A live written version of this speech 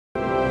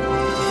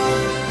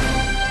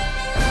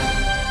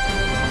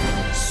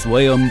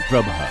Swayam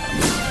Prabha.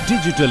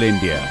 Digital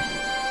India.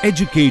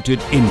 Educated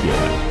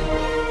India.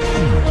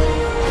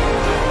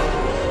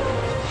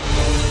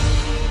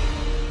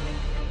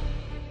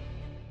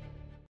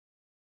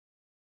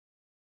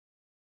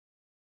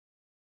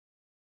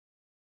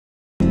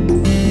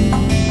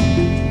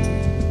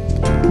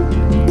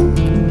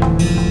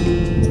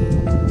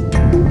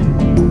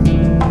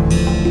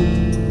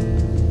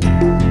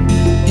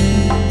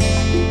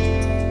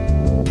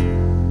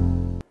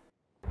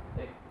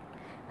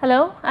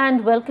 Hello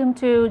and welcome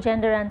to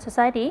Gender and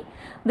Society.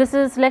 This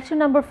is lecture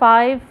number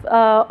 5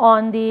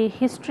 on the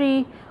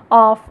history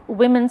of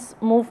women's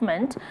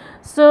movement.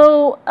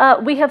 So,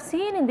 we have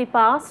seen in the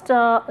past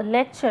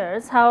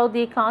lectures how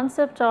the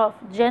concept of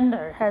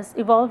gender has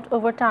evolved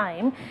over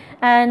time,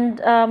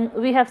 and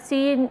we have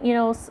seen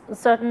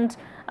certain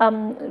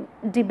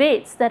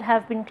debates that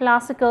have been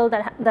classical,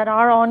 that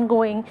are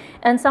ongoing,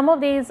 and some of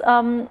these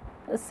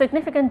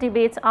significant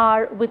debates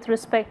are with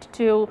respect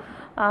to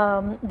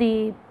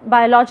the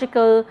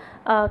biological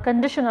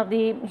condition of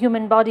the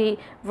human body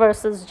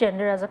versus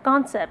gender as a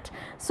concept.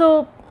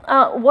 So,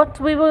 what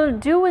we will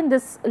do in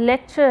this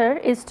lecture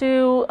is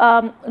to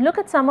look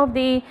at some of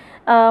the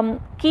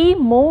key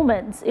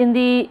moments in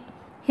the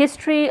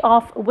history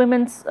of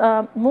women's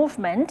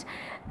movement,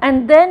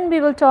 and then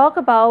we will talk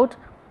about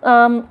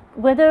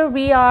whether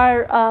we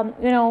are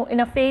in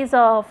a phase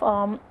of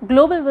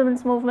global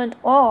women's movement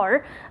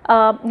or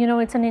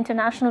it's an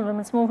international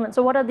women's movement.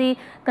 So, what are the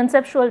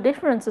conceptual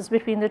differences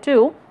between the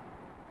two?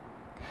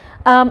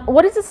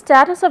 What is the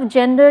status of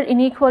gender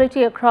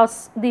inequality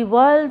across the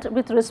world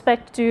with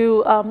respect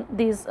to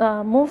these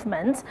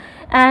movements,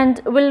 and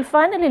we will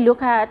finally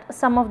look at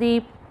some of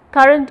the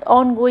current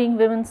ongoing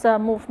women's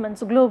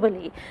movements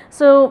globally.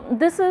 So,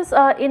 this is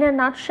in a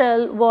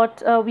nutshell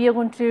what we are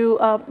going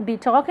to be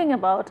talking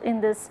about in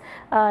this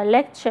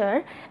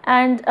lecture,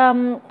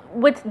 and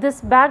with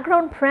this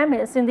background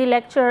premise in the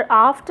lecture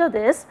after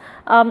this,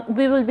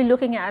 we will be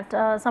looking at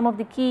some of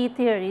the key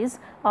theories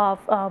of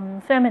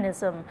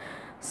feminism.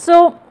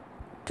 So,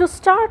 to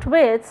start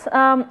with,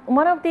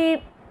 one of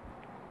the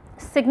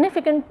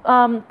significant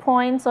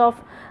points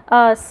of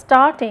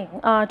starting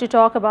to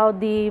talk about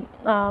the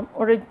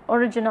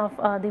origin of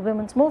the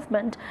women's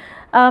movement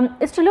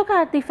is to look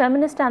at the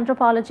feminist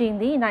anthropology in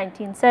the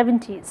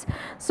 1970s.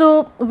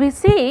 So, we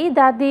see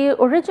that the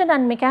origin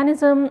and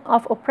mechanism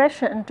of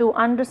oppression to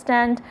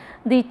understand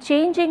the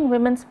changing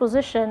women's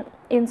position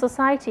in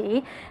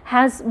society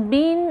has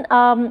been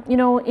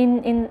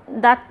in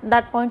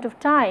that point of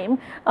time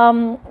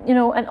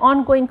an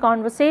ongoing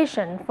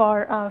conversation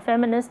for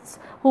feminists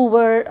who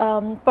were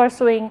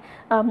pursuing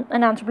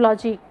an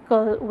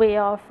anthropological way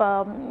of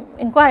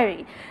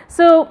inquiry.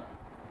 So,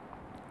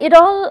 it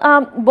all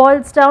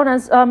boils down,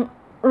 as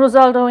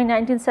Rosaldo in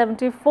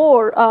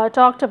 1974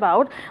 talked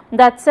about,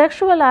 that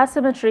sexual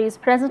asymmetry is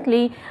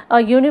presently a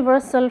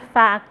universal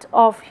fact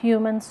of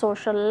human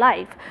social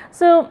life.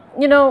 So,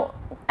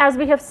 as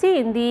we have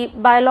seen, the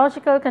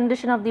biological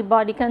condition of the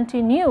body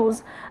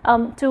continues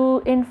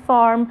to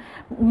inform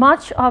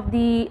much of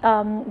the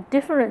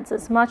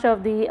differences, much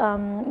of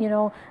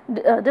the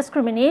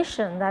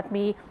discrimination that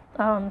we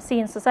see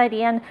in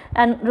society, and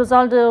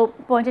Rosaldo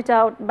pointed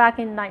out back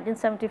in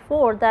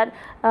 1974 that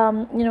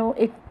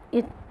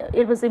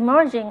it was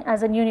emerging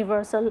as a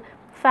universal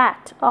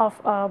fact of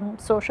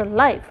social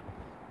life,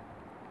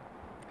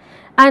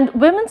 and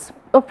women's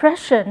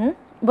oppression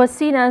was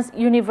seen as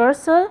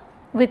universal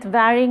with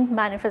varying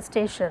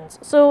manifestations.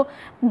 So,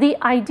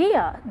 the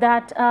idea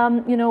that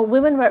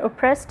women were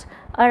oppressed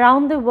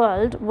around the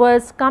world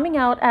was coming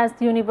out as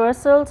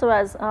universal. So,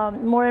 as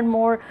more and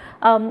more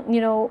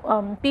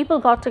people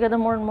got together,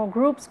 more and more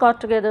groups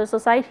got together,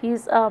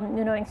 societies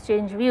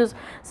exchanged views.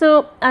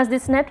 So, as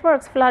these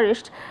networks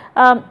flourished,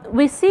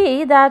 we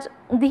see that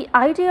the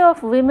idea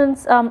of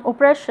women's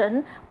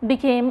oppression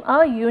became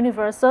a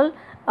universal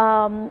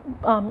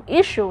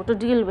issue to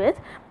deal with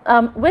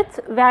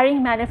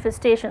varying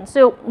manifestations.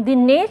 So, the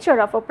nature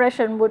of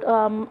oppression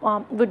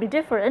would be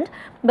different,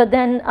 but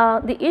then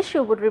the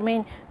issue would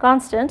remain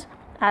constant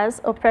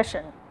as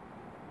oppression.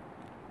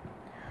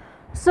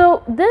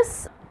 So,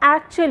 this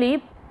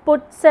actually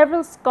put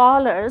several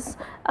scholars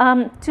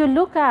to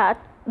look at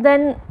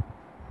then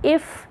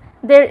if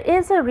there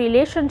is a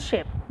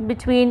relationship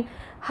between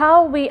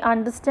how we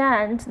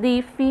understand the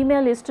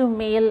female is to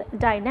male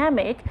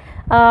dynamic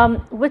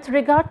with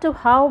regard to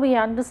how we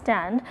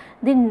understand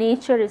the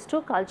nature is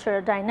to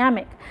culture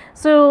dynamic.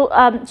 So,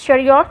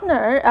 Sherry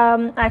Ortner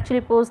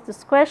actually posed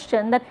this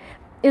question, that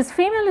is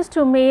female is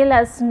to male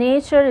as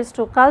nature is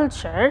to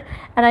culture,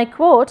 and I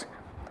quote,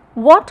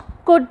 "What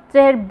could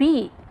there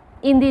be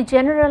in the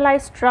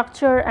generalized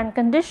structure and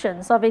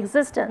conditions of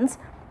existence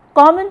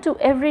common to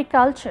every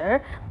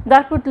culture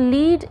that would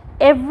lead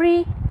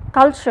every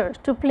culture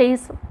to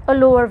place a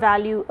lower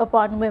value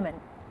upon women?"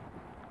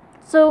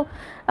 So,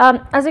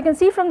 as you can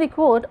see from the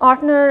quote,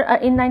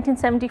 Ortner in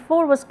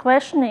 1974 was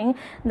questioning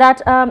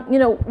that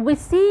we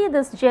see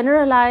this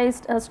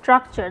generalized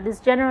structure, this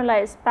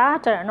generalized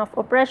pattern of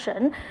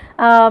oppression,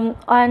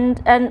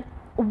 and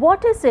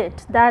what is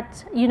it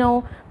that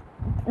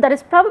that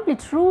is probably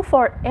true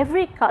for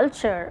every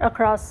culture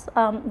across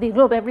the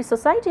globe, every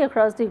society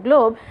across the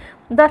globe,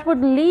 that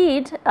would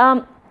lead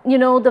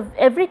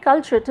every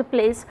culture to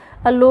place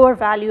a lower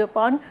value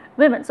upon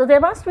women. So there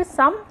must be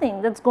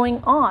something that's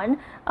going on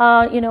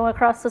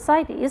across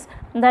societies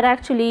that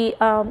actually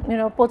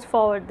puts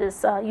forward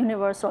this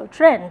universal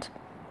trend.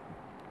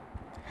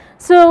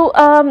 So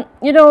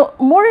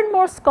more and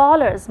more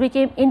scholars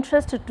became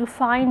interested to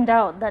find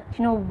out that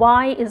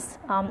why is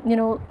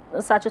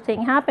such a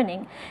thing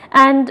happening,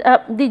 and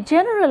the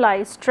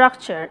generalized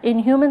structure in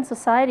human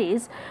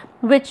societies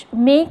which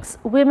makes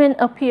women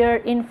appear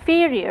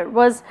inferior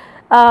was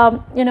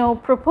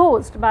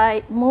proposed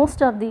by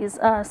most of these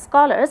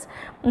scholars,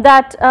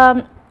 that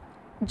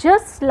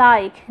just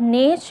like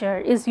nature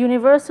is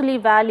universally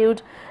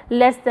valued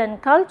less than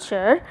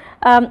culture,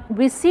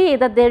 we see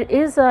that there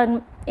is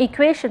an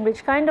equation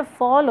which kind of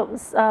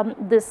follows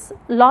this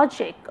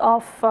logic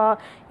of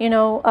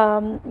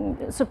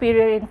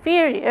superior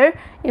inferior,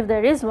 if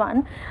there is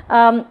one,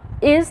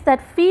 is that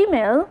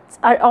females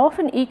are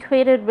often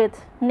equated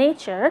with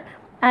nature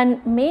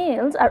and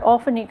males are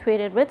often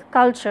equated with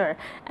culture,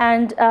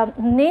 and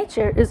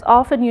nature is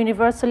often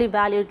universally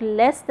valued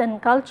less than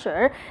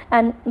culture,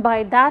 and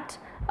by that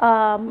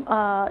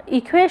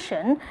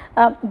equation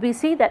we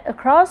see that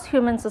across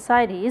human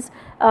societies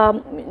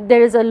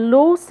there is a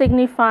low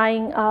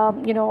signifying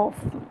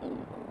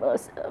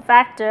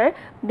factor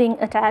being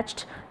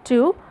attached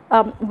to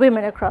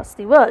women across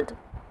the world.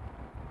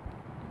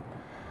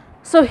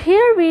 So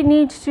here we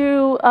need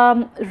to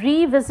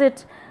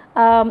revisit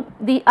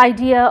the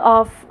idea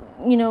of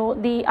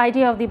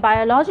the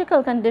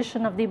biological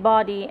condition of the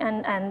body,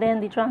 and then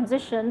the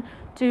transition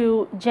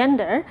to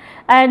gender,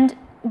 and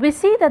we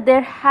see that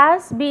there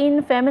has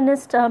been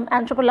feminist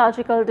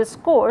anthropological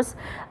discourse,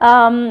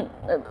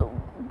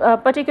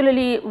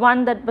 particularly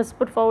one that was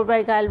put forward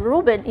by Gail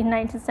Rubin in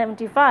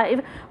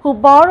 1975, who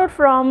borrowed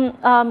from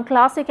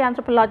classic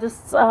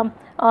anthropologists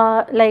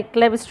like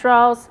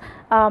Levi-Strauss,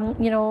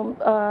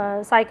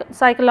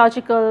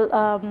 psychological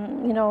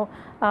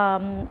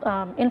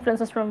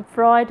influences from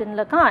Freud and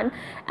Lacan,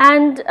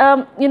 and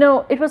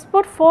it was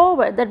put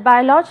forward that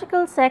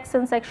biological sex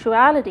and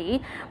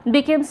sexuality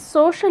became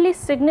socially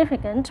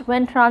significant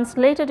when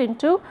translated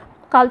into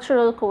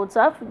cultural codes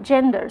of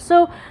gender.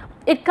 So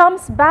it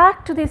comes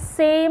back to the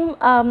same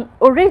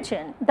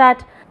origin,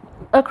 that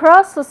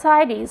across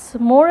societies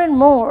more and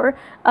more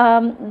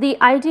the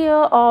idea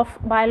of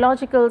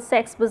biological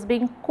sex was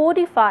being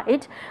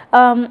codified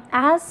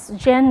as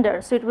gender.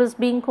 So it was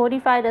being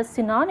codified as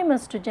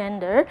synonymous to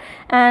gender,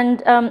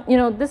 and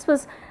this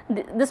was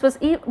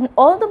even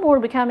all the more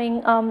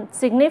becoming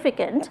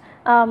significant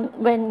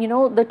when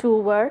the two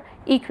were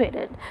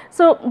equated.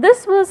 So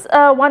this was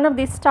one of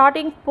the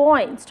starting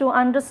points to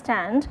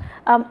understand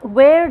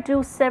where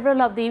do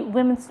several of the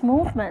women's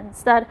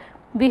movements that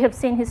we have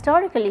seen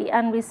historically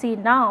and we see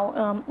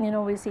now,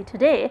 we see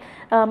today,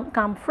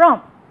 come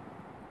from.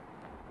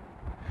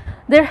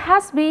 There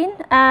has been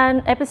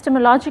an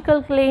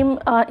epistemological claim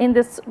in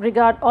this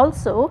regard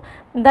also,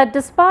 that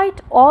despite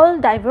all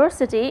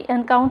diversity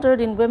encountered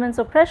in women's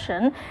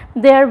oppression,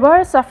 there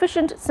were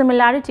sufficient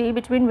similarity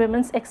between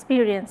women's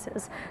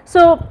experiences.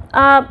 So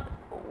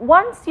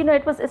once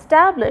it was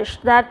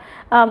established that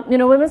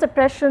women's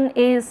oppression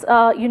is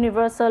a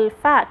universal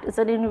fact, it's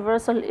a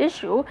universal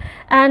issue,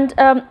 and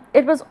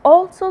it was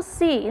also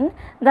seen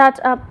that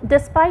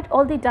despite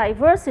all the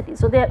diversity,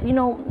 so there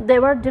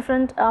there were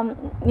different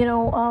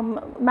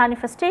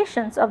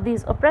manifestations of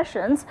these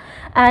oppressions,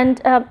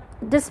 and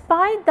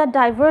despite that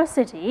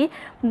diversity,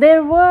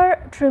 there were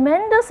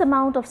tremendous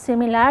amount of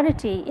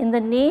similarity in the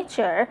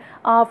nature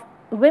of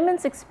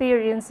women's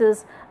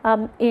experiences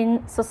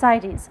in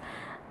societies.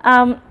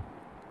 And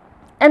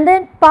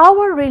then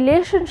power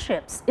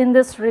relationships in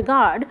this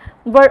regard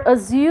were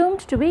assumed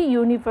to be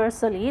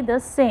universally the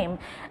same,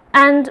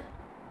 and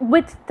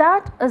with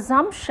that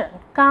assumption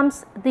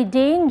comes the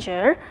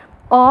danger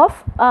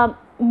of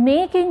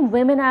making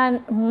women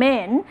and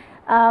men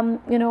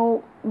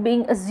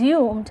being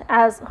assumed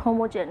as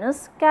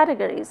homogeneous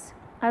categories,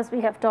 as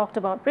we have talked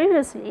about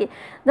previously,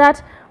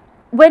 that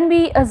when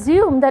we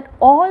assume that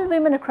all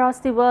women across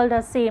the world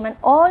are same and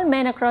all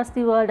men across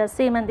the world are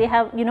same, and they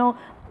have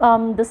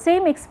the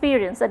same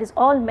experience, that is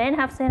all men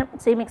have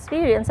same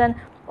experience and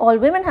all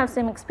women have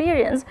same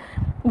experience,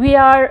 we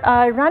are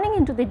running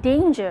into the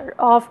danger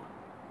of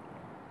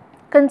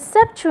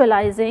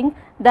conceptualizing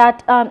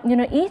that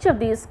each of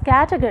these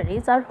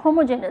categories are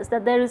homogeneous,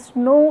 that there is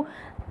no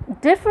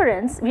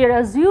difference. We are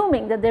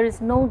assuming that there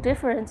is no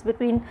difference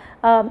between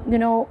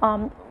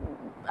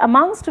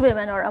amongst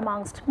women or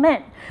amongst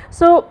men.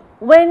 So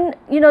when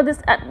this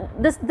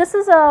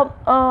is a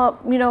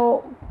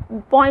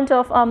point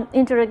of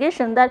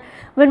interrogation, that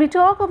when we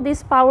talk of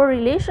these power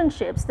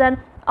relationships, then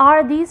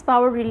are these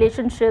power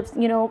relationships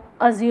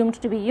assumed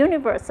to be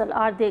universal?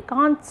 Are they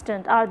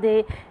constant? Are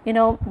they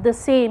the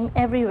same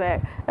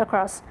everywhere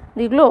across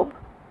the globe?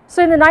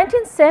 So in the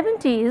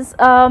 1970s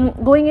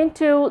going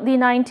into the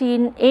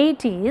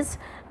 1980s,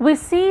 we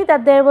see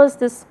that there was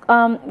this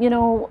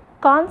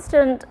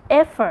constant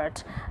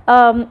effort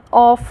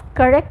of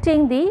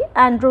correcting the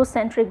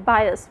androcentric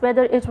bias,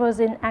 whether it was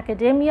in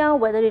academia,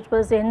 whether it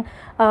was in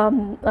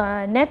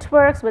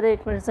networks, whether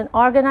it was in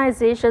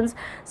organizations.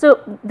 So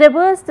there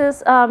was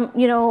this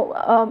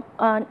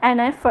an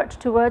effort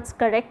towards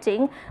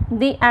correcting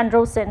the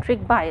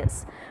androcentric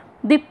bias.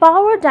 The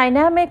power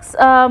dynamics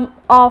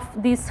of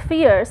these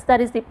spheres,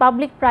 that is the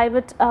public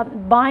private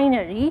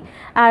binary,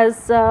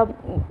 as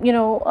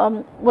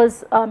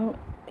was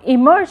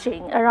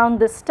emerging around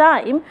this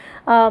time,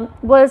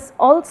 was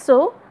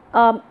also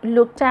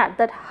looked at,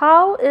 that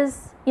how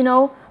is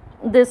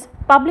this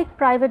public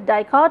private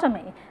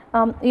dichotomy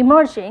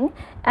emerging,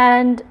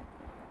 and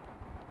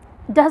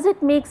does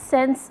it make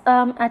sense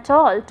at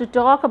all to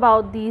talk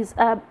about these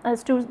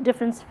as two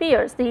different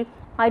spheres, the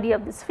idea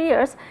of the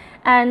spheres,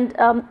 and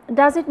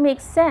does it make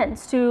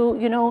sense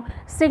to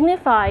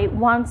signify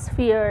one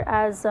sphere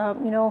as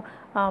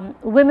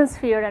women's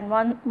sphere and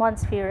one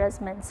sphere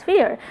as men's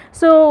sphere.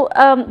 So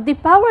the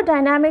power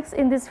dynamics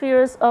in these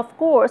spheres, of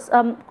course,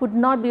 could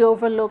not be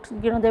overlooked.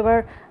 There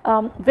were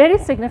very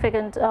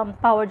significant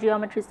power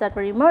geometries that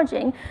were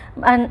emerging,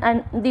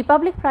 and the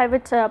public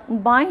private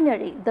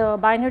binary, the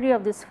binary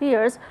of the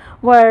spheres,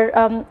 were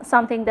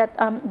something that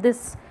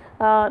this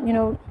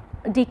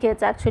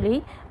decades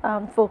actually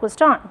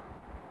focused on.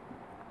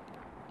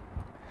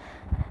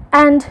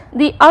 And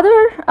the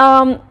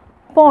other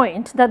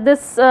point that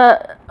this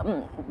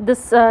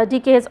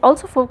decades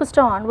also focused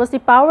on was the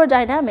power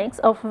dynamics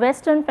of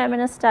Western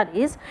feminist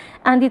studies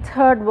and the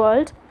third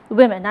world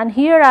women. And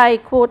here I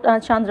quote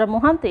Chandra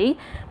Mohanty,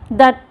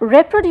 that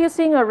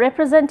reproducing or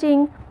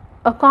representing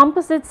a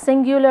composite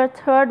singular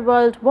third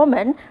world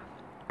woman,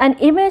 an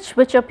image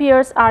which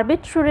appears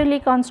arbitrarily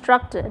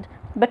constructed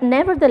but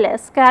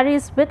nevertheless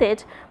carries with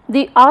it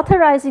the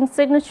authorizing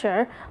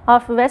signature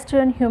of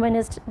Western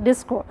humanist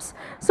discourse.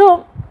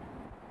 So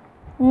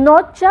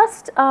not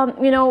just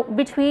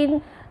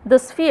between the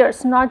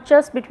spheres, not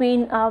just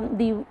between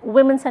the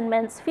women's and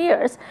men's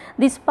spheres,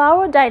 these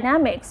power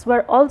dynamics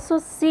were also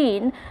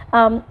seen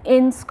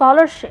in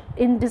scholarship,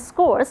 in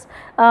discourse,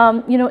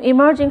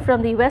 emerging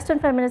from the Western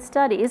feminist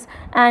studies,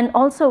 and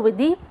also with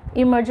the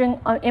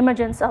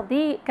emergence of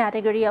the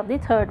category of the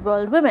third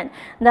world women,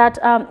 that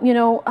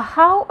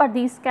how are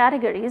these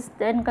categories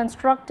then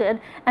constructed,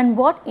 and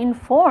what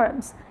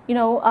informs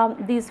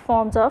these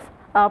forms of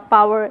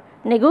power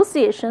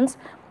negotiations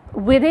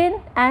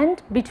within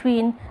and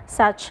between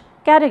such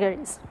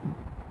categories.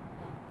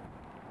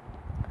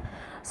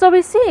 So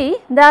we see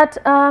that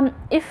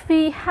if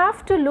we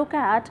have to look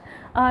at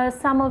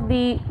some of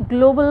the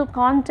global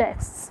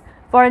contexts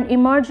for an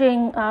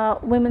emerging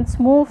women's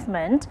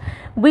movement,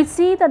 we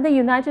see that the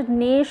United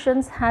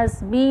Nations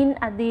has been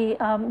at the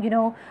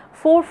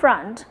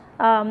forefront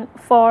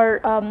for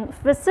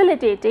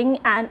facilitating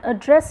and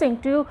addressing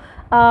to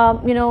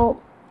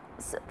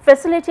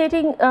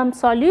facilitating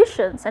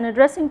solutions and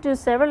addressing to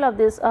several of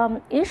these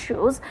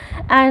issues.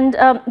 And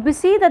we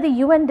see that the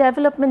UN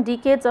development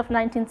decades of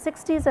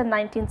 1960s and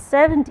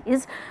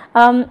 1970s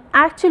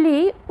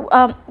actually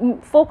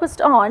focused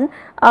on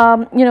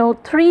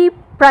three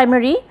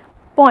primary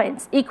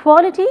points: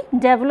 equality,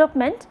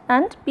 development,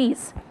 and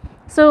peace.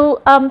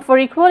 So for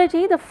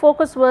equality, the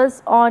focus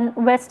was on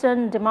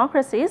Western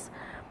democracies.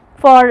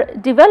 For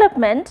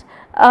development,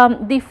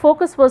 the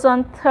focus was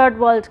on third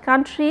world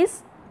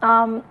countries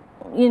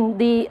in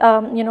the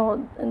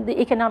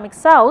the economic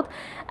south,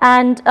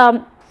 and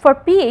for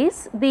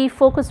peace the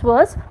focus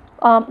was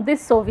the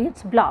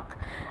Soviet bloc,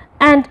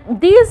 and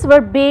these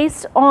were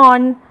based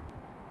on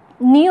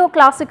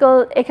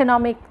neoclassical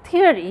economic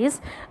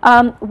theories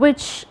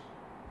which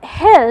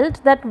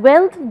held that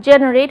wealth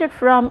generated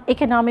from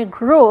economic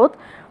growth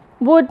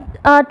would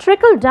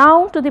trickle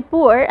down to the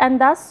poor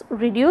and thus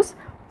reduce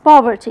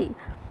poverty.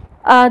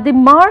 The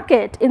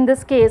market in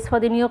this case for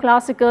the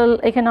neoclassical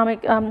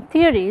economic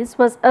theories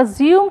was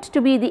assumed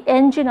to be the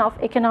engine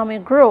of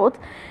economic growth,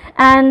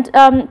 and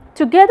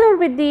together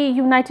with the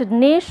United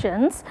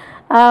Nations,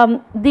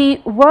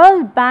 the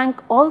World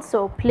Bank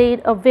also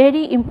played a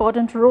very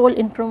important role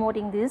in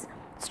promoting these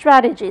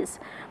strategies.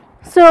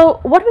 So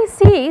what we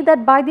see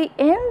that by the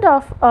end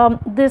of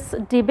this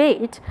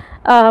debate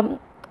by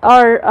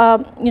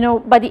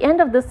the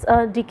end of this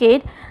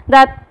decade,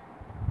 that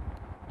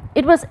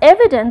it was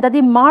evident that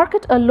the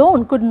market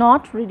alone could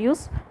not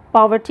reduce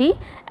poverty,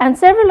 and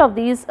several of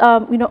these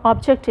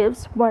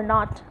objectives were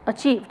not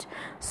achieved.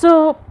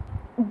 So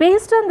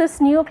based on this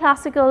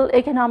neoclassical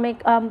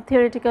economic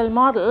theoretical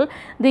model,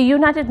 the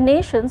United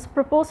Nations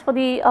proposed for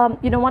the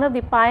one of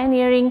the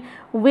pioneering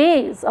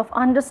ways of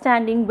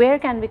understanding where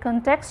can we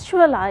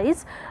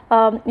contextualize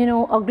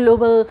a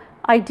global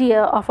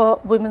idea of a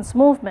women's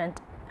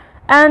movement.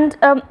 And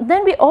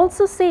then we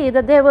also see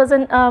that there was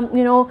an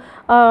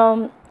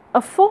a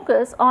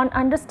focus on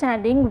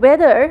understanding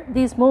whether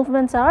these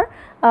movements are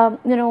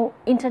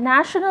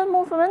international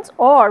movements,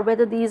 or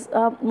whether these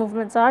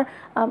movements are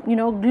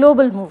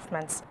global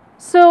movements.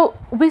 So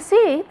we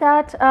see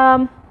that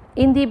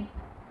in the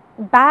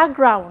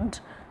background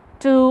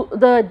to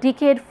the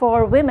decade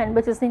for women,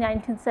 which is the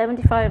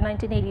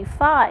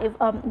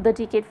 1975-1985, the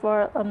decade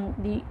for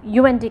the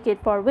UN decade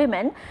for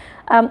women,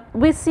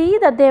 we see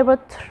that there were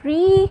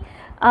three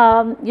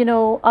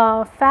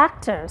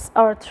factors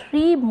or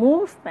three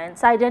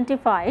movements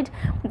identified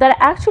that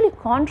actually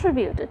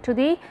contributed to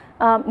the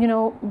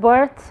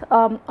birth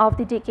of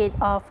the decade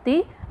of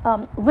the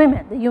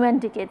women, the UN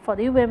decade for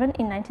the women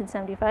in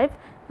 1975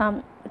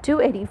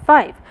 to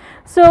 85.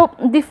 So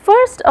the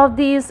first of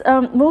these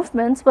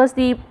movements was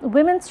the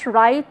women's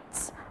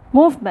rights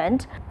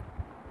movement,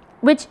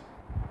 which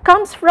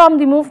comes from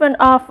the movement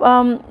of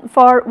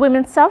for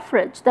women's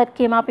suffrage that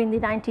came up in the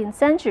 19th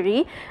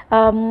century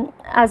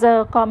as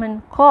a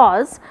common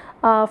cause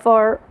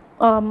for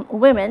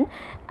women.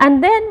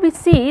 And then we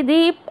see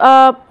the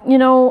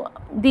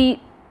the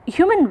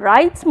human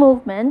rights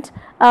movement,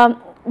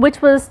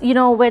 which was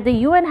where the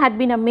UN had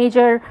been a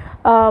major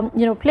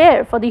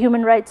player for the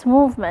human rights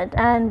movement,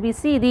 and we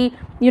see the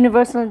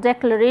Universal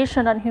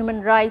Declaration on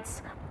Human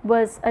Rights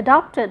was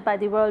adopted by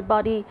the world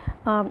body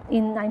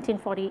in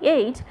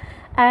 1948.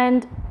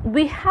 And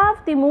we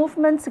have the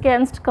movements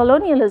against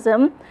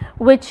colonialism,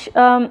 which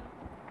kind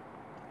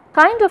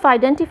of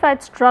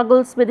identified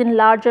struggles within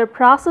larger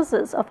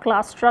processes of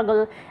class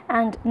struggle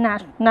and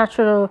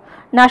national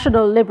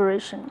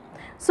liberation.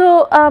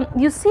 So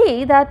you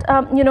see that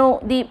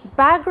the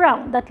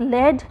background that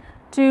led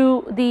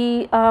to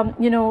the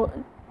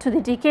to the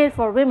decade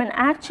for women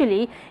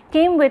actually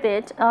came with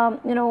it,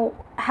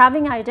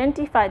 having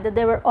identified that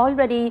there were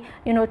already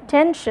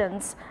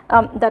tensions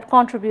that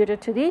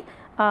contributed to the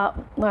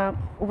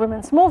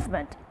women's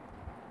movement.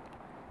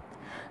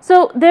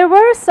 So there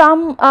were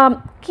some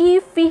key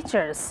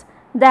features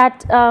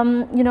that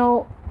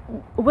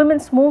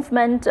women's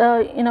movement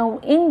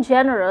in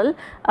general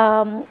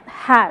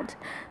had.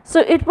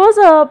 So it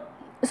was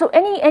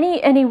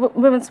any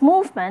women's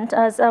movement,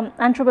 as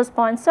Antrobus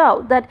points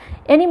out, that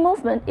any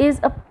movement is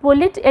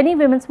any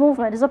women's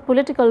movement is a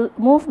political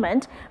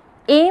movement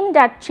aimed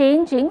at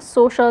changing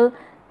social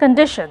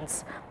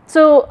conditions.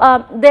 So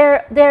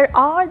there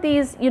are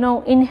these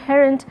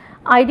inherent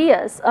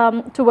ideas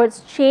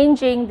towards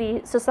changing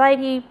the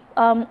society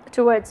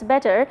towards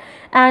better,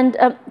 and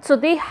so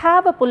they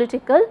have a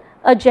political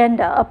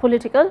agenda, a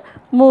political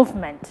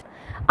movement.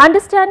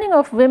 Understanding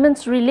of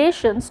women's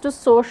relations to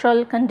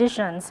social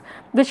conditions,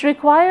 which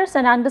requires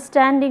an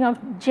understanding of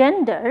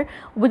gender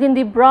within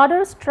the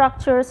broader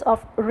structures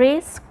of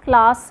race,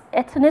 class,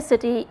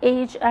 ethnicity,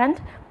 age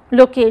and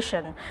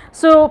location.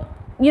 So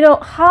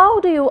how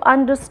do you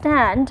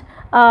understand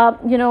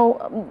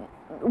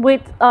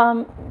with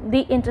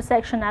the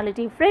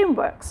intersectionality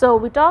framework? So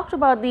we talked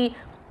about the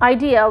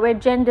idea where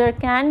gender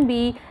can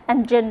be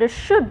and gender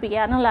should be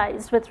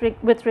analyzed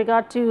with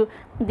regard to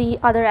the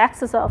other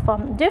axis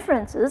of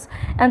differences,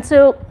 and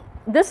so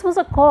this was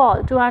a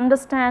call to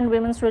understand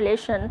women's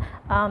relation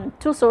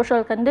to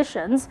social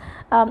conditions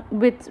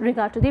with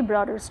regard to the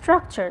broader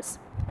structures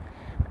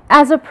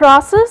as a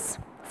process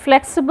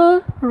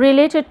flexible,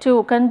 related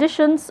to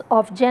conditions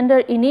of gender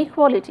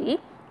inequality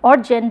or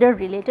gender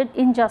related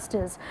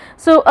injustice.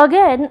 So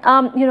again,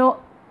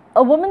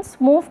 a women's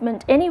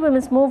movement, any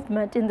women's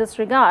movement in this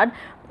regard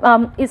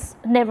is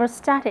never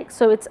static.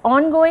 So it's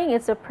ongoing,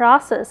 it's a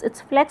process,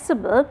 it's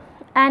flexible,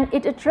 and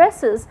it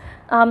addresses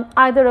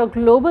either a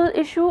global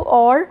issue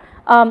or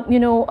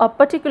a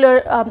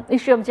particular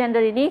issue of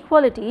gender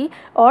inequality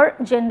or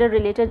gender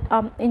related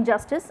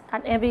injustice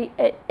at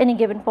any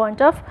given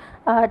point of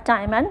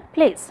time and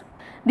place.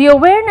 The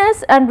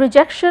awareness and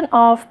rejection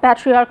of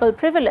patriarchal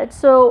privilege.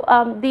 So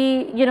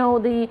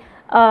the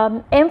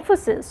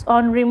emphasis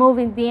on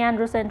removing the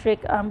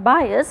androcentric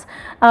bias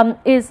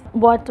is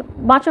what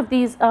much of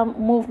these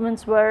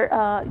movements were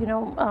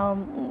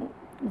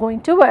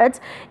going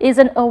towards, is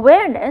an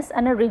awareness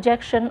and a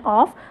rejection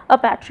of a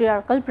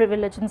patriarchal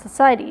privilege in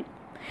society.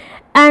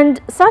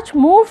 And such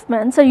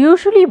movements are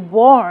usually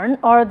born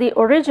or they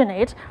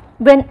originate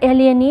when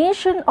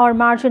alienation or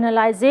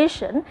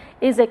marginalization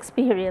is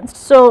experienced.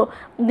 So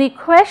the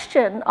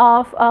question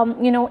of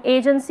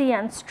agency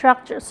and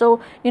structure, so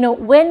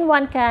when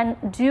one can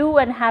do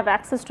and have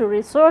access to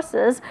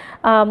resources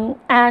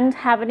and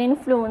have an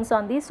influence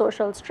on the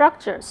social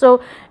structure.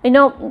 So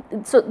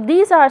so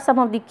these are some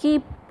of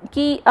the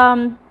key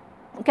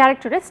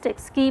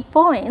characteristics, key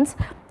points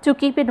to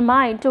keep in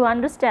mind to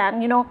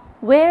understand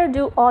where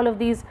do all of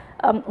these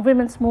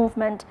women's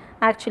movement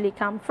actually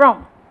come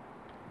from.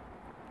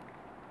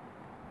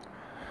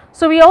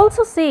 So we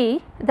also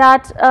see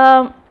that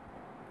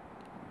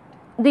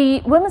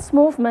the women's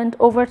movement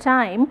over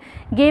time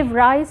gave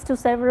rise to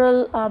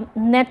several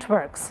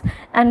networks,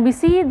 and we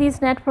see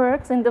these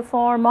networks in the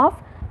form of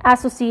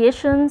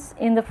associations,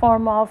 in the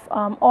form of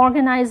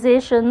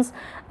organizations,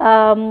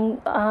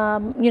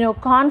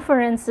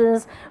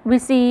 conferences. We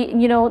see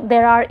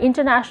there are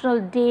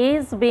international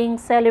days being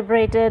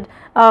celebrated,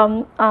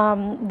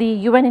 the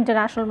UN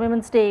International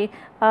Women's Day,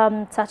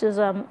 such as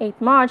 8th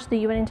March, the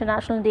UN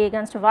International Day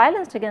Against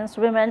Violence Against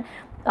Women,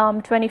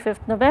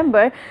 25th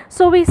November.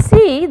 So we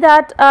see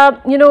that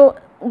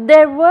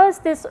there was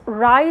this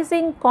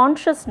rising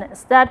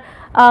consciousness that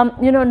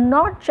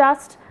not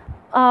just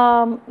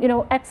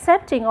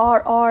accepting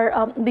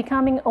or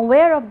becoming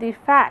aware of the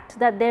fact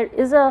that there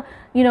is a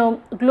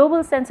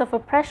global sense of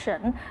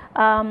oppression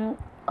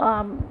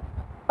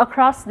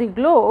across the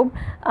globe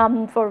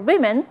for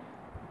women,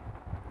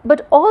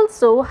 but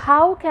also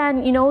how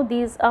can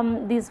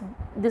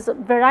this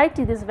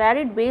variety, these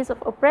varied ways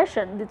of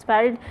oppression, these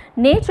varied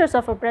natures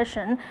of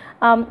oppression,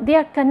 they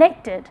are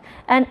connected,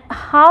 and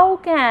how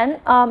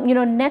can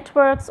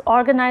networks,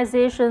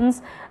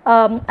 organizations,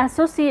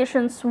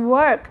 associations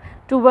work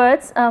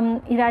towards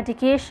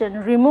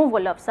eradication,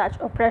 removal of such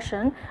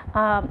oppression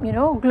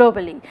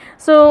globally.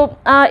 So,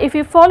 if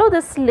you follow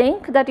this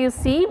link that you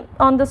see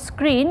on the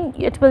screen,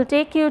 it will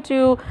take you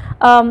to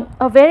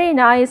a very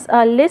nice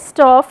list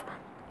of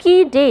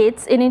key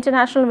dates in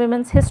international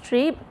women's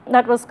history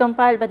that was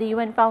compiled by the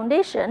UN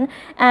Foundation,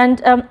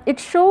 and it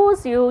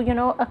shows you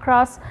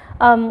across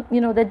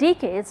the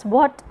decades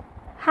what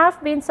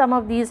have been some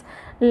of these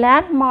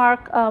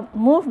landmark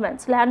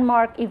movements,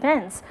 landmark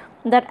events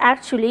that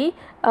actually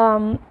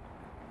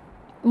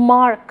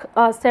mark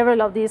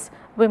several of these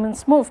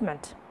women's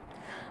movement.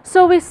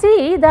 So, we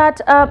see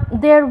that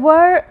there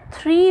were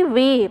 3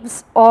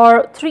 waves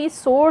or 3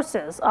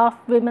 sources of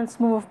women's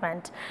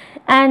movement,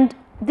 and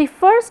the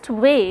first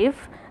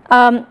wave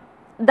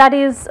that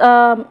is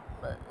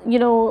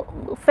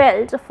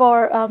felt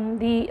for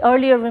the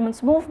earlier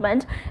women's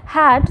movement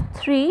had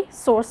 3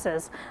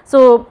 sources.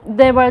 So,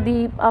 there were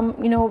the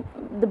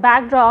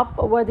backdrop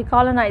were the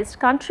colonized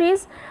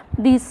countries.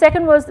 The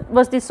second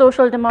was the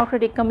social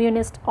democratic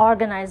communist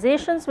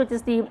organizations, which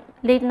is the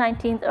late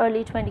 19th,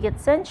 early 20th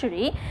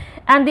century,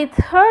 and the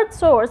third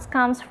source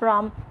comes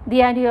from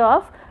the idea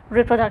of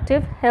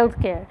reproductive health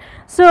care.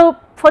 So,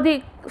 for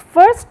the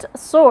first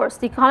source,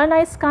 the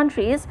colonized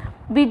countries,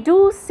 we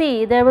do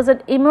see there was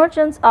an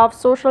emergence of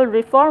social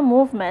reform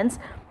movements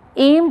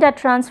aimed at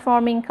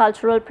transforming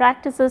cultural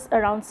practices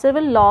around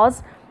civil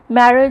laws,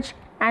 marriage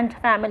and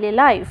family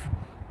life.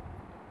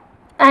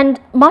 And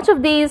much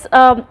of these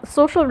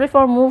social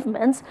reform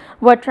movements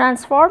were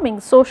transforming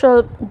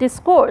social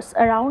discourse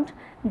around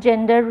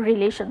gender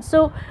relations.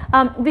 So,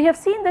 we have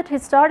seen that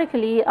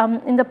historically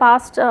in the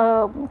past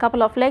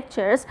couple of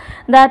lectures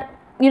that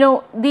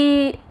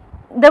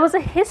there was a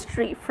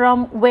history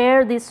from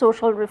where these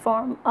social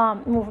reform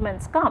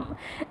movements come,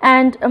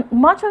 and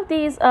much of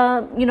these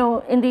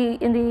in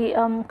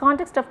the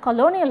context of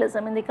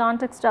colonialism, in the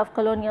context of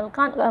colonized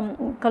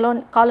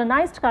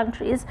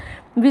countries,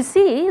 we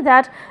see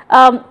that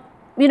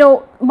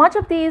much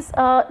of these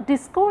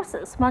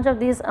discourses, much of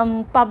these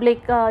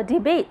public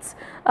debates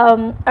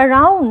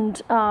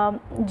around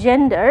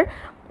gender,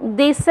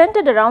 they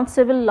centered around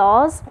civil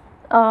laws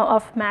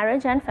of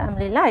marriage and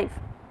family life.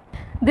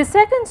 The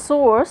second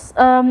source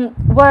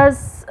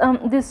was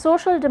the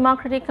social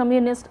democratic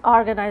communist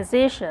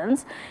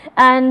organizations,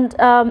 and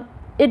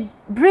it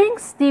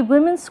brings the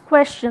women's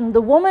question,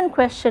 the woman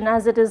question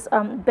as it is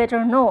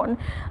better known,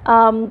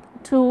 to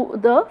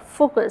the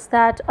focus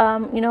that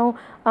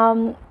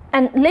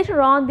and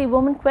later on the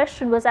woman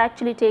question was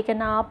actually taken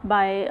up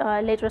by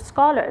later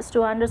scholars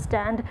to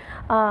understand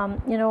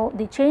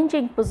the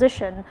changing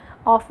position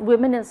of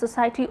women in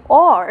society,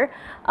 or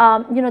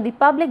the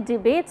public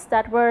debates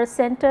that were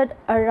centered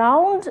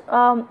around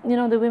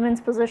the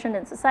women's position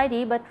in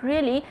society, but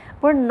really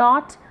were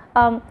not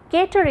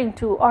catering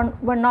to or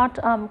were not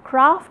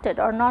crafted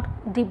or not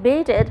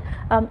debated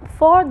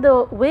for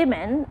the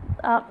women,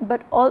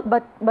 but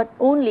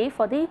only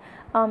for the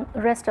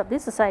rest of the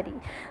society.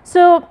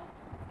 So,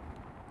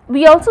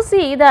 we also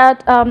see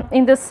that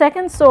in the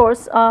second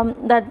source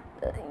that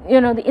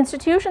the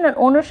institution and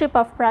ownership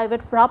of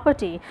private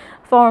property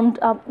formed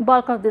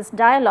bulk of this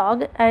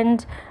dialogue,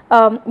 and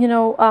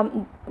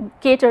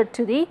catered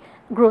to the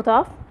growth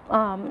of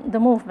the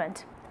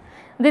movement.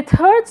 The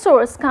third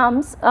source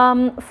comes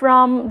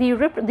from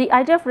the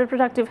idea of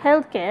reproductive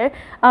health care,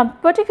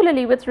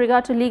 particularly with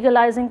regard to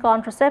legalizing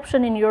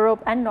contraception in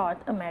Europe and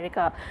North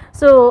America.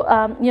 So,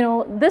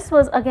 this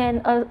was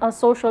again a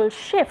social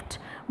shift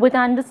with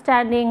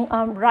understanding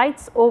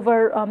rights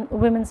over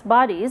women's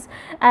bodies,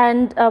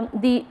 and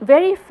the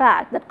very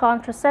fact that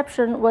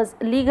contraception was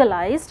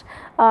legalized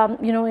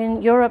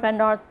in Europe and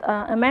North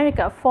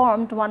America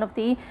formed one of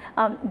the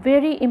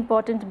very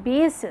important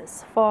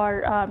basis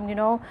for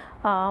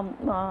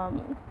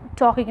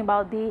talking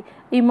about the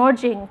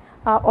emerging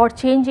or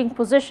changing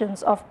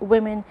positions of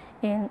women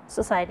in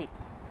society.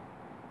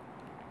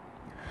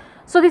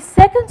 So, the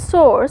second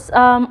source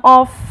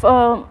of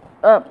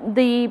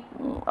the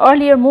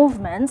earlier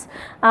movements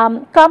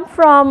come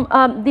from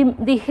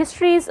the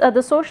histories,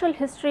 the social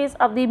histories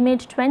of the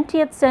mid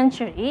 20th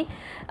century,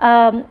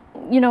 and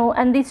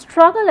the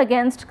struggle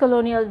against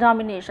colonial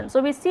domination. So,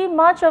 we see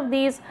much of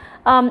these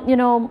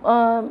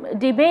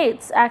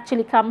debates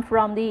actually come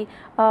from the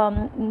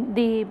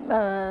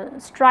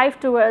strive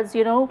towards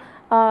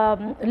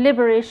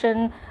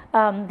liberation,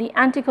 the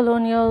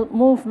anti-colonial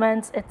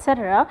movements,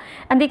 etc.,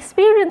 and the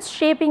experience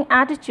shaping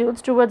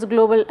attitudes towards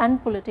global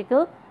and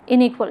political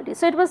inequality.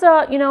 So it was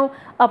a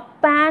a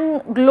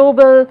pan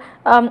global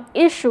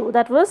issue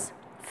that was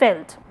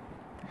felt.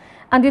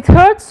 And the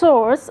third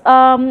source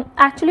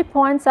actually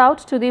points out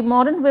to the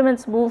modern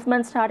women's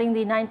movement starting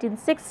the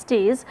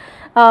 1960s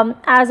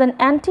as an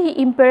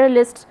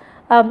anti-imperialist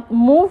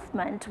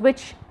movement,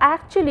 which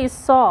actually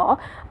saw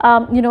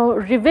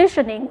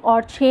revisioning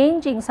or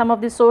changing some of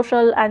the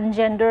social and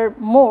gender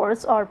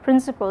mores or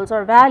principles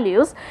or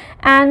values,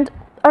 and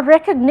a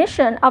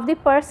recognition of the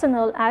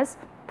personal as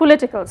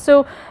political.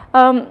 So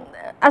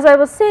as I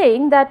was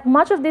saying, that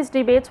much of these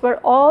debates were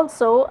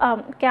also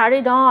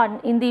carried on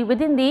in the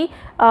within the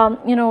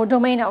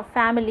domain of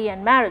family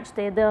and marriage,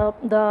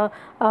 the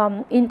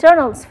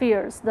internal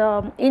spheres,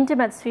 the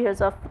intimate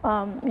spheres of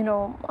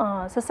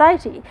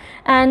society,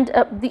 and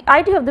the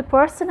idea of the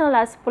personal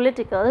as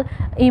political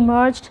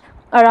emerged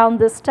around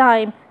this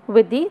time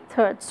with the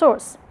third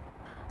source.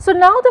 So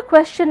now the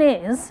question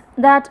is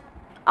that,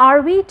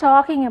 are we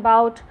talking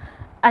about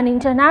an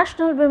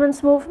international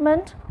women's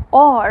movement,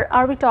 or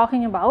are we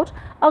talking about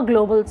a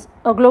global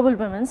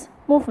women's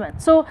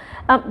movement? So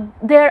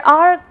they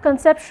are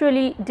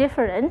conceptually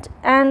different,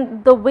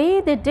 and the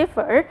way they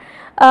differ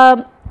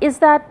is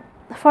that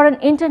for an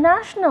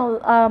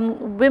international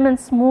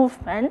women's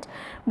movement,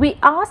 we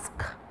ask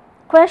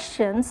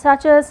questions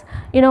such as,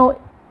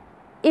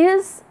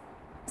 is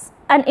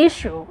an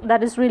issue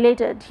that is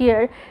related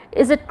here,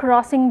 is it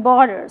crossing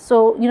borders?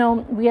 So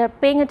we are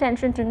paying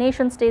attention to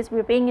nation states, we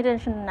are paying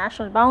attention to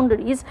national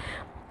boundaries,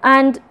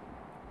 and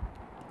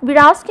we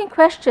are asking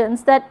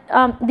questions that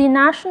the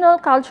national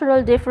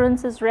cultural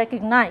difference is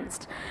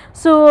recognized.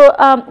 So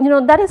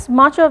that is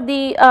much of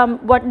the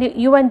what the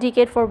UN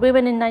Decade for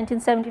Women in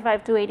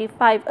 1975 to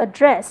 85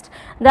 addressed,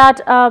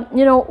 that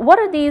what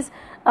are these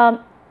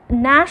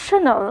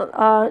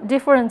national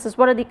differences,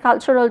 what are the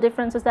cultural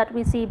differences that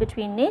we see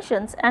between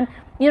nations, and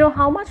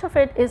how much of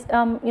it is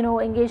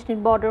engaged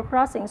in border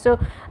crossing. So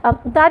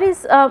that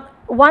is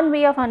one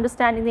way of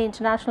understanding the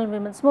international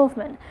women's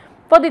movement.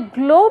 For the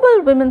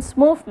global women's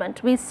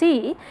movement, we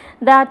see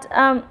that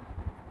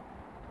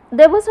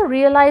there was a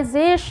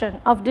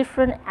realization of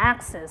different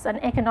axes,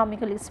 and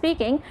economically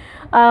speaking,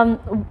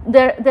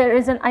 there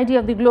is an idea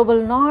of the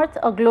global north,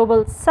 a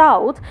global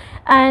south,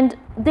 and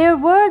there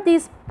were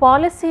these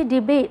policy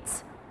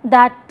debates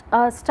that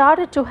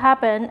started to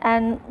happen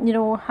and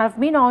have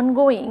been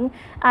ongoing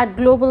at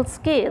global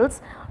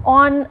scales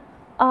on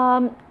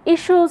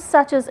issues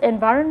such as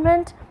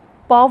environment,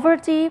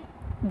 poverty,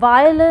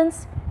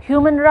 violence,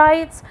 human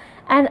rights,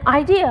 and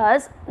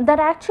ideas that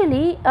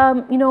actually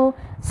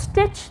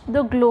stitch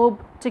the globe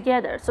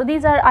together. So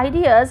these are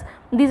ideas,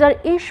 these are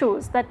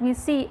issues that we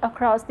see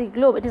across the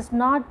globe. It is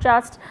not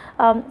just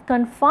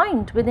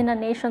confined within a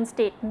nation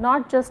state,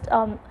 not just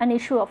an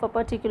issue of a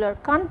particular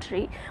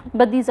country,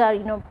 but these are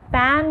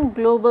pan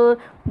global,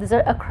 these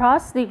are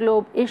across the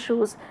globe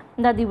issues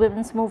that the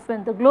women's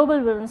movement, the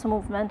global women's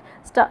movement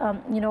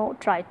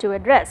tried to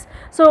address.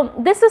 So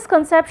this is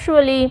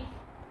conceptually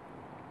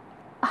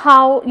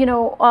how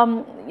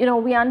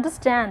we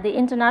understand the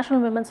international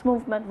women's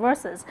movement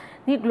versus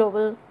the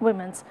global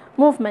women's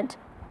movement.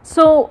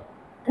 So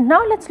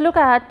now let's look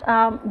at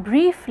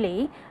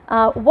briefly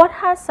what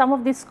has some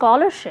of the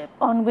scholarship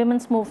on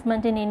women's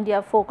movement in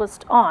India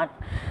focused on.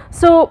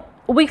 So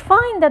we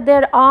find that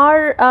there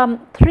are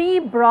three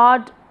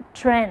broad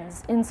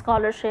trends in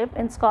scholarship,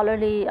 in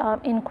scholarly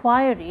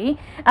inquiry,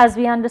 as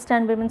we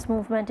understand women's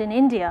movement in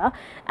India,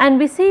 and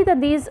we see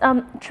that these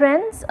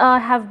trends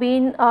have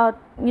been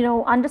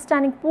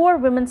understanding poor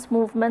women's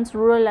movements,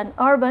 rural and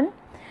urban,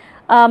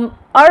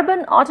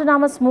 urban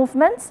autonomous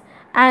movements,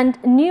 and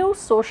new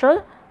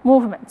social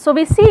movements. So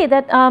we see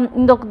that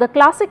the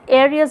classic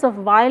areas of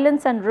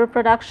violence and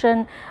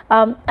reproduction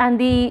and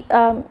the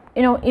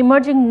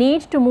emerging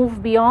need to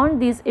move beyond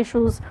these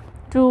issues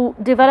to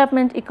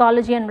development,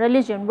 ecology, and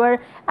religion were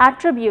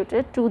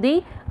attributed to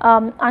the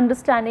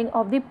understanding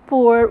of the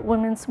poor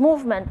women's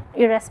movement,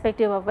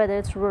 irrespective of whether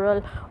it's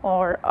rural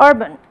or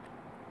urban.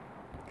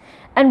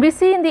 And we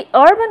see in the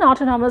urban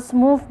autonomous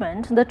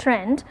movement the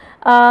trend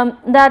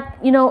that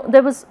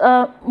there was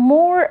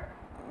more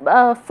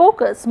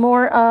focus,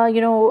 more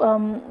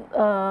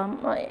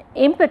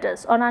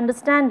impetus on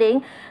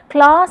understanding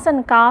class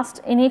and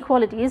caste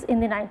inequalities in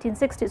the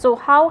 1960s. So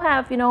how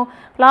have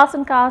class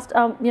and caste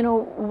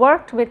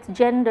worked with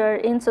gender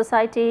in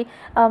society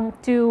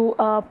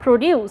to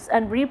produce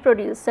and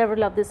reproduce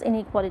several of these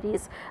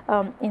inequalities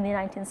in the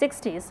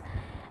 1960s.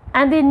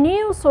 And the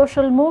new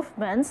social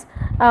movements,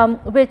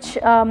 which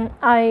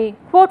I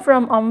quote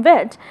from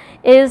Amved,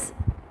 is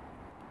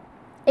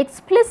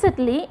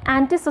explicitly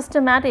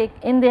anti-systematic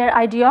in their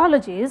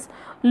ideologies,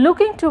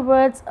 looking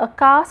towards a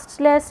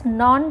casteless,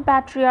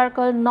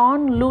 non-patriarchal,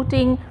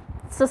 non-looting,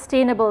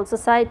 sustainable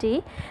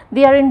society.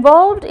 They are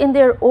involved in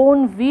their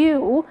own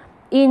view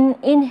in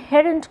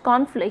inherent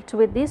conflict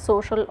with the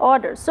social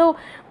order. So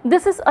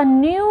this is a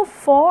new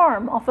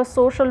form of a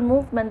social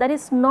movement that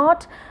is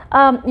not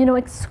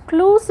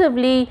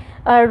exclusively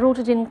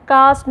rooted in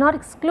caste, not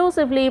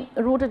exclusively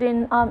rooted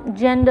in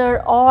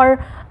gender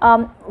or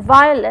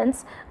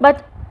violence,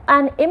 but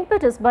an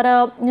impetus, but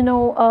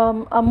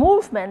a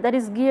movement that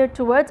is geared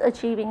towards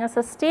achieving a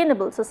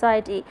sustainable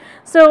society.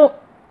 So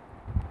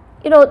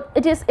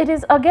it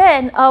is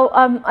again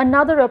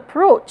another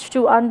approach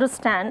to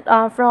understand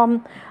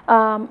from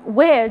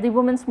where the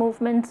women's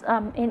movements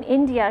in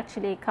India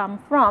actually come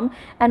from,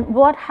 and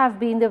what have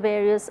been the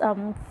various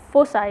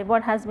foci,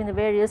 what has been the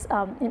various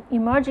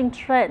emerging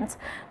trends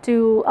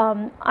to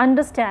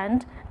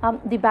understand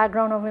the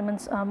background of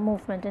women's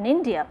movement in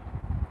India.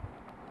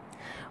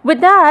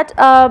 With that,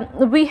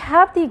 we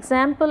have the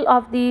example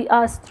of the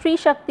Stree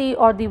Shakti,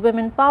 or the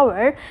women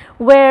power,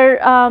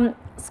 where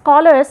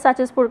scholars such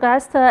as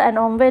Purkastha and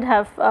Omved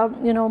have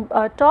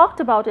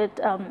talked about it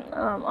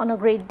on a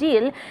great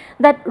deal,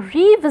 that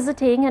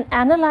revisiting and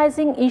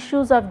analyzing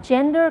issues of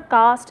gender,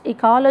 caste,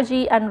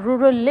 ecology and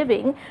rural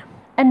living,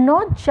 and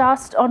not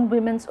just on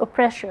women's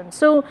oppression.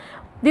 So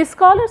these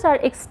scholars are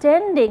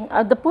extending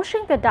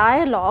pushing the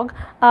dialogue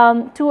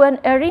to an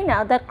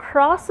arena that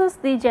crosses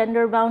the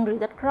gender boundary,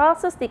 that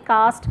crosses the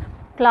caste,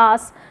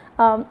 class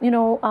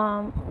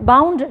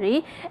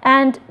boundary,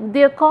 and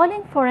they are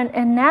calling for an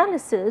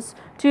analysis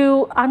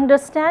to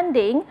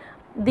understanding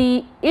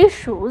the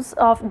issues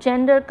of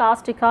gender,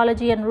 caste,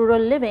 ecology and rural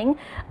living,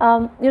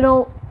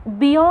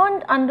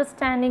 beyond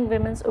understanding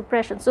women's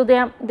oppression. So they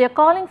are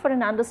calling for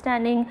an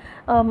understanding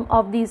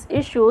of these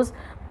issues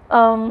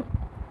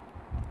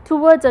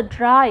towards a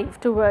drive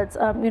towards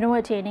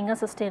attaining a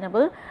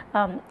sustainable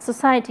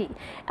society.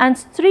 And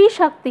Stree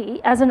Shakti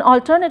as an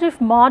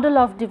alternative model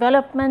of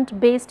development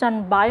based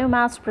on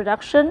biomass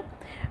production,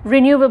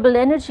 renewable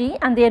energy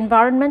and the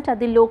environment at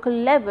the local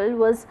level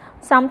was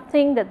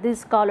something that these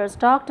scholars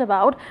talked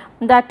about,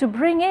 that to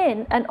bring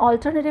in an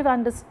alternative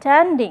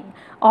understanding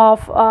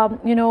of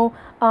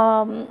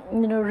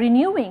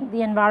renewing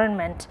the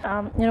environment,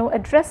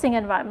 addressing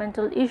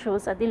environmental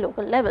issues at the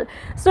local level.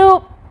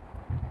 So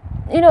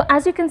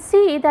as you can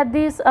see that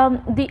these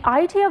the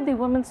idea of the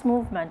women's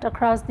movement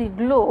across the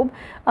globe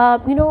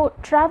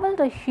traveled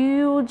a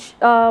huge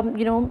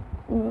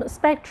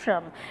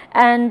spectrum,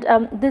 and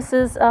this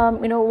is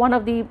one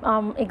of the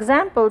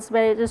examples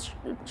where it is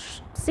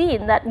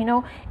seen that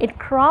it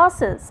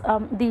crosses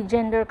the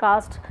gender,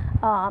 caste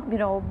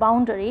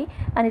boundary,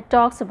 and it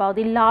talks about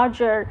the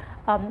larger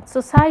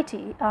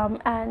society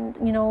and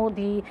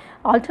the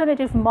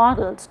alternative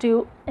models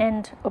to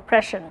end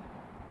oppression.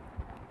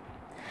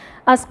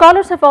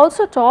 Scholars have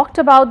also talked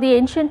about the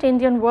ancient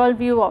Indian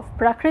worldview of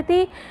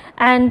Prakriti,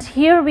 and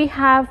here we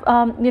have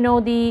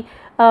the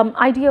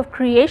idea of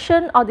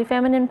creation, or the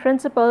feminine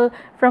principle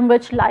from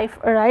which life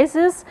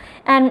arises,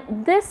 and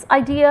this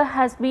idea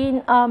has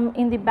been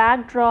in the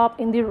backdrop,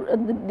 in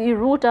the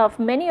root of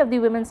many of the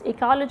women's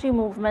ecology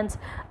movements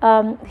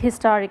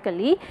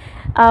historically.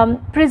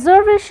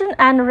 Preservation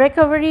and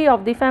recovery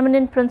of the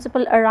feminine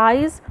principle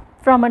arise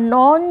from a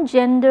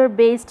non-gender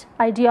based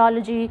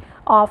ideology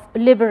of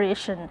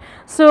liberation.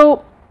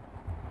 So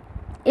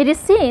it is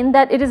seen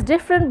that it is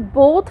different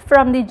both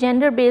from the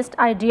gender based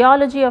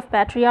ideology of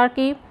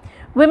patriarchy,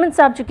 women's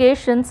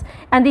subjugations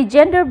and the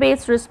gender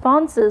based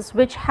responses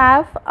which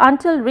have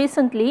until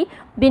recently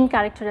been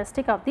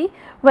characteristic of the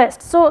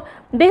West. So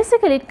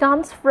basically it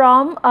comes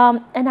from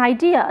an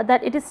idea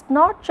that it is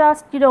not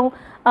just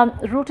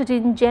rooted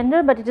in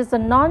gender, but it is a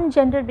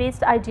non-gender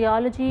based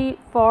ideology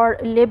for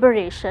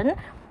liberation,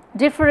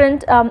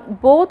 different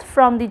both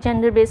from the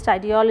gender based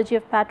ideology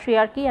of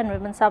patriarchy and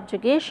women's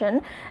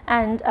subjugation,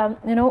 and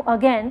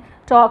again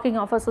talking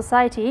of a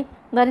society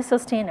that is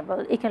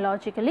sustainable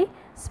ecologically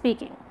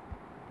speaking.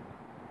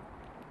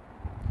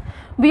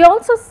 We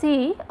also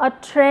see a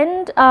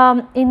trend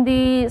in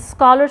the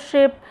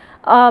scholarship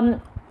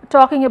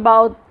talking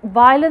about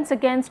violence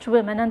against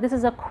women, and this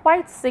is a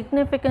quite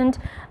significant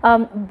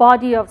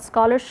body of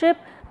scholarship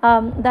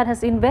that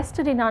has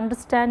invested in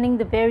understanding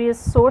the various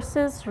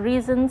sources,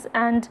 reasons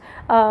and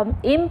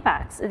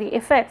impacts, the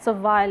effects of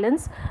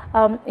violence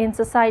in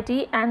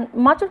society, and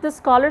much of this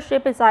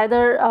scholarship is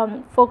either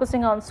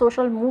focusing on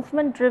social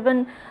movement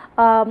driven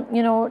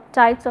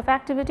types of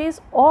activities,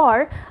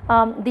 or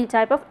the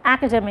type of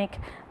academic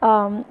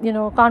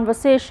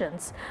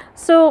conversations.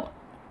 So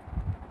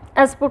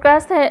as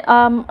Purkastha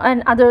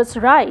and others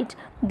write,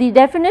 the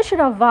definition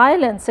of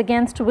violence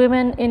against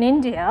women in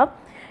India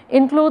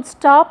includes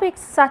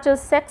topics such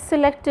as sex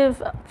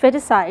selective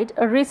feticide,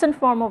 a recent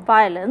form of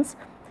violence,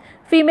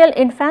 female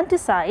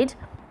infanticide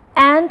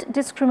and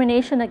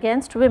discrimination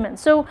against women.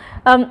 So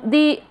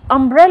the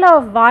umbrella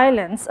of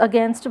violence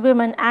against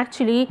women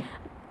actually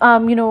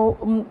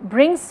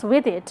brings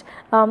with it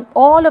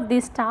all of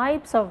these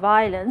types of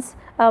violence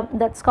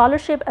that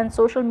scholarship and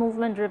social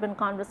movement driven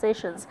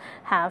conversations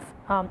have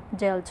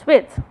dealt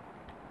with.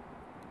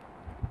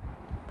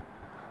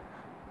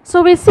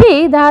 So we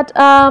see that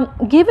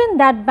given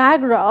that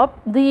backdrop,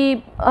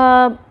 the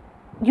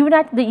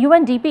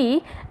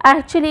UNDP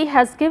actually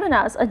has given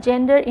us a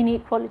gender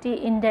inequality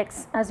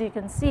index, as you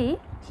can see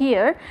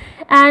here,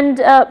 and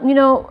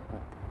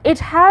it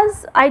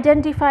has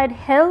identified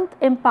health,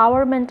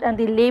 empowerment and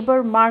the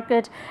labor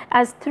market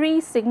as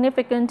three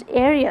significant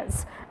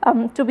areas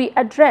to be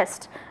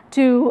addressed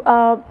to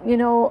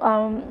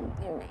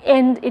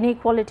end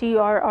inequality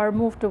or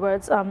move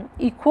towards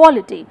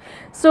equality.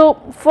 So,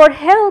 for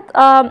health,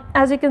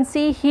 as you can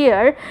see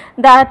here,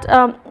 that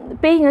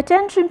paying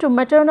attention to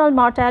maternal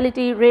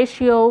mortality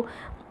ratio,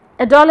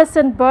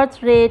 adolescent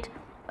birth rate,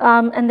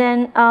 and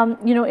then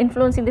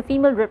influencing the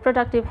female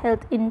reproductive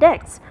health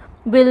index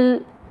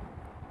will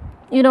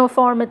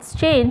form its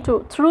chain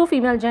through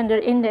female gender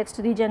index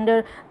to the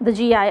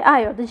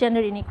GII, or the gender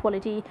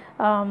inequality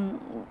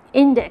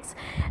index.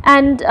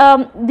 And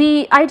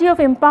the idea of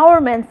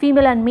empowerment,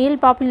 female and male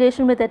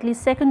population with at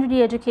least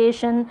secondary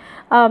education,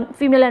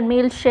 female and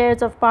male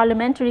shares of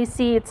parliamentary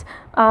seats,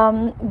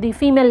 the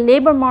female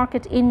labor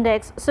market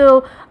index.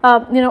 So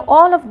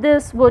all of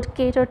this would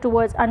cater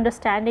towards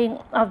understanding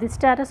of the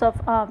status of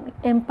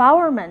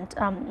empowerment,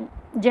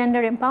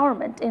 gender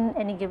empowerment in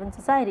any given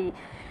society.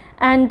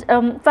 And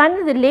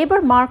finally, the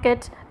labor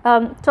market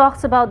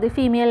talks about the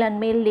female and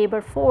male labor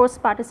force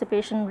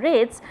participation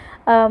rates,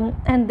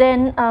 and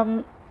then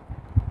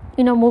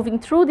moving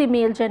through the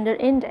male gender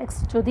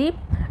index to the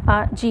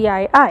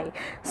GII.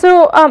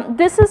 So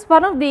this is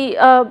one of the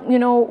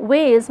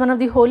ways, one of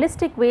the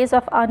holistic ways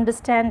of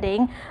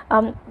understanding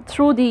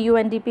through the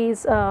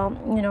UNDP's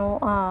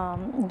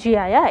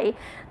GII,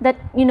 that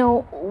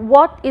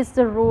what is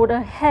the road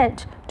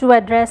ahead to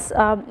address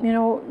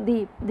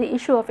the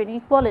issue of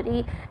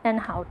inequality and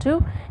how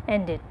to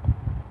end it.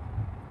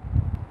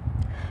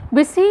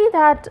 We see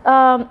that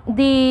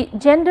the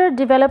Gender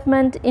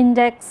Development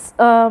Index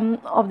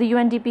of the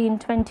UNDP in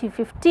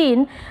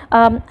 2015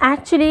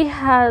 actually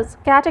has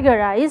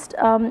categorized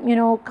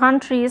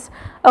countries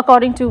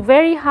according to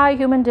very high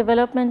human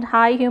development,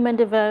 high human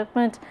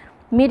development,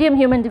 medium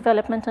human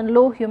development, and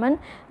low human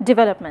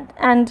development.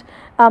 And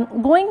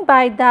going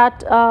by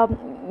that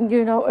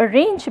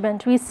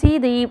arrangement, we see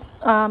the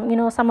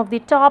some of the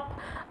top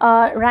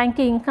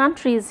ranking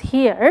countries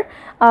here: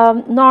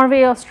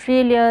 Norway,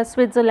 Australia,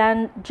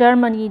 Switzerland,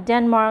 Germany,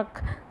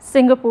 Denmark,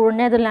 Singapore,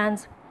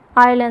 Netherlands,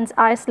 Ireland,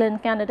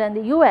 Iceland, Canada, and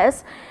the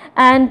US.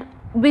 And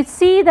we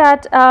see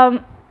that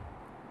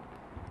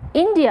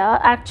India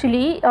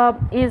actually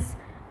is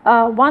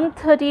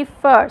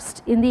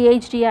 131st in the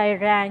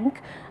HDI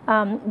rank,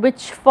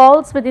 which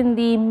falls within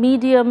the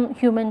medium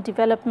human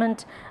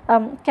development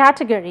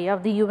category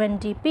of the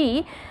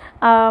UNDP,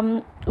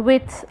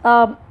 with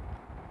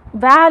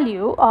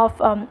value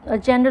of a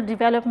gender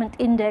development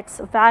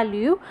index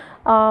value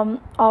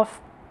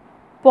of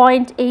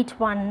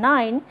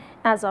 0.819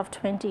 as of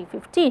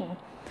 2015.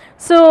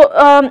 So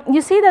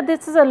you see that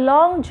this is a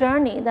long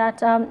journey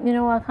that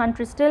a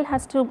country still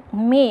has to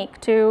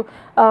make to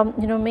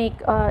make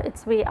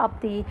its way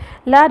up the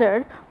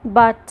ladder,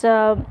 but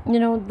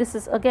this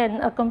is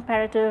again a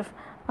comparative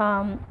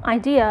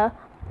idea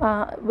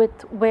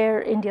with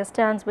where India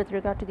stands with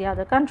regard to the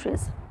other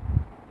countries.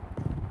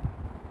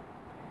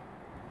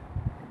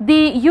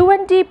 The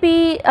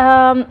UNDP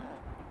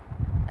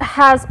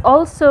has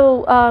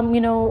also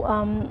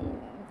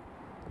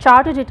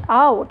charted it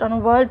out on a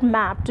world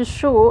map to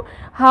show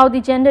how the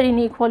gender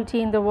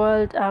inequality in the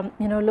world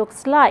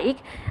looks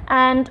like.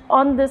 And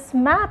on this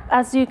map,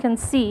 as you can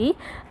see,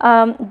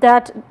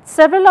 that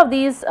several of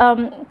these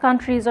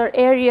countries or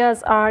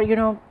areas are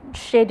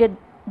shaded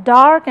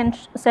dark, and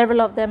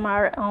several of them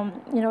are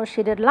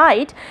shaded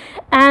light.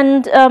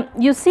 And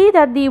you see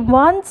that the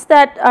ones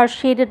that are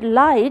shaded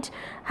light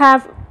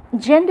have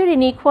gender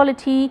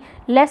inequality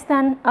less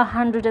than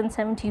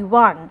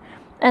 171.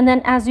 And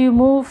then as you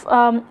move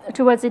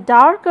towards the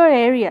darker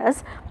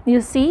areas, you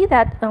see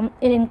that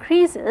it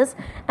increases,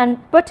 and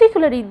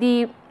particularly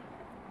the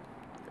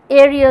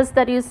areas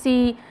that you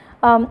see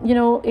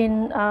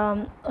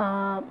in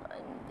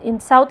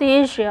South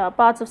Asia,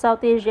 parts of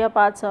South Asia,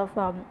 parts of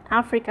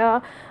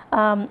Africa,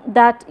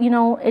 that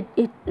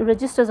it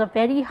registers a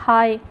very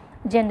high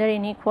gender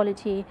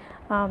inequality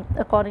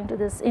according to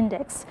this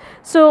index.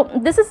 So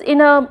this is in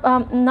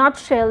a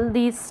nutshell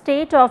the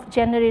state of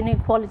gender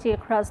inequality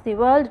across the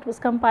world. It was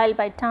compiled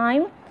by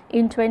Time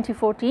in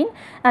 2014,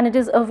 and it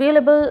is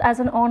available as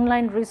an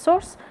online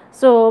resource.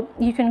 So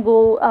you can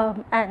go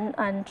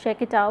and check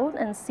it out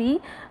and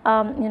see.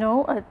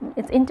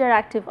 It's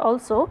interactive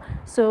also.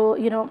 So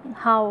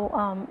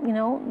how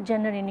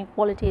gender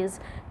inequality is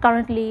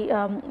currently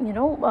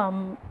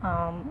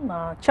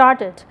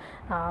charted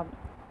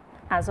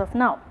as of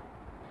now.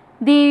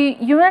 The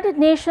United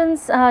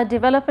Nations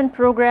Development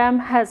Program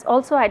has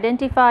also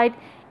identified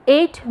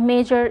 8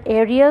 major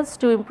areas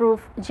to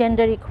improve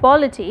gender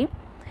equality,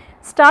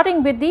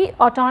 starting with the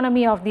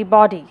autonomy of the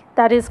body,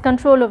 that is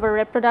control over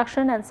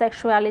reproduction and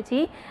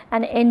sexuality,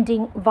 and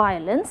ending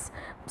violence.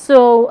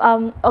 So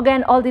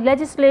again, all the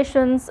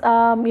legislations,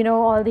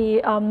 all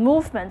the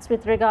movements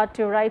with regard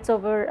to rights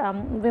over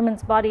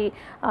women's body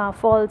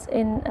falls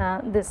in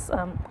this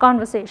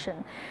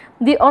conversation.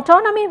 The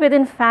autonomy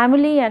within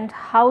family and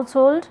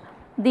household,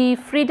 the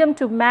freedom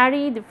to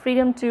marry, the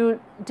freedom to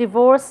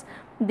divorce,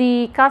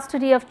 the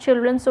custody of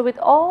children. So with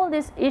all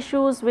these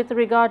issues with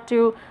regard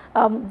to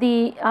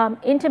the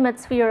intimate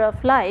sphere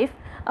of life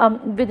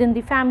within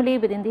the family,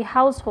 within the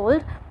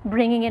household,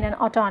 bringing in an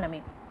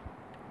autonomy.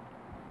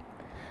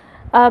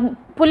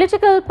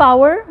 Political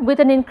power with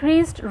an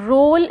increased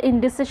role in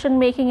decision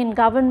making in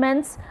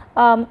governments,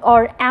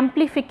 or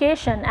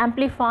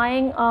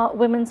amplifying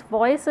women's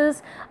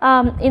voices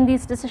in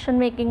these decision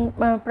making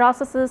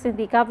processes in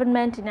the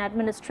government, in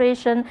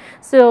administration.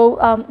 So,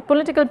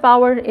 political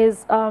power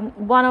is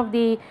one of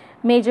the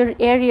major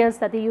areas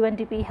that the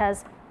UNDP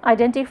has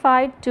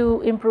identified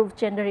to improve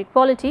gender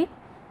equality.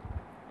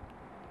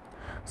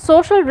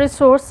 Social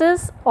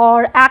resources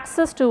or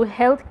access to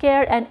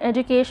healthcare and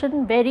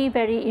education,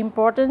 very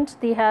important.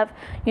 They have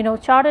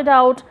charted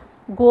out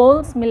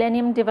goals,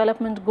 Millennium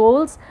Development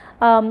Goals,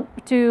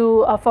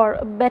 for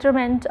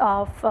betterment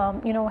of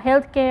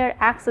healthcare,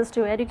 access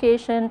to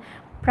education,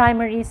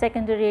 primary,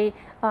 secondary,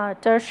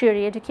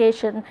 tertiary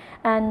education,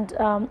 and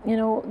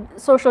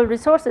social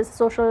resources,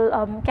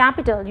 social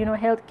capital,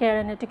 healthcare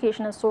and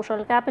education as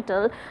social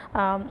capital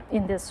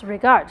in this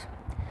regard.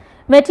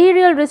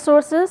 Material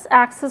resources,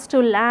 access to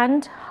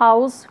land,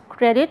 house,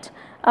 credit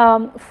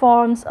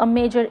forms a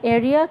major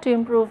area to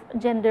improve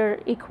gender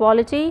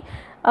equality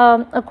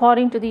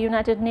according to the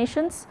United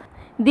Nations.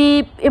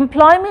 The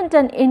employment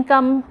and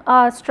income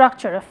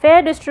structure, a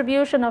fair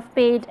distribution of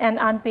paid and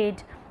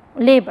unpaid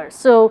labor.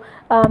 So,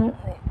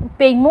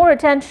 paying more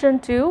attention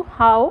to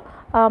how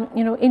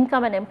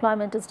income and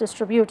employment is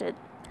distributed.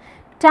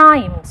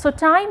 Time. So,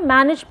 time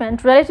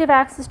management, relative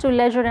access to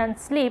leisure and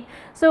sleep.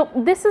 So,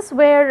 this is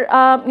where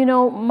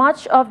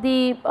much of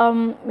the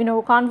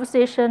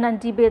conversation and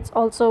debates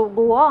also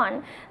go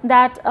on,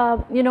 that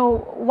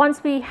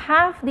once we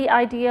have the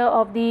idea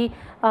of the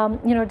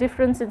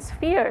difference in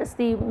spheres,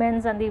 the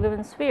men's and the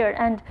women's sphere,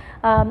 and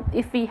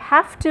if we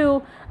have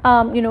to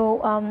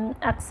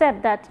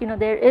accept that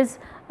there is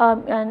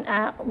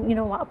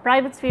a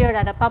private sphere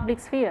and a public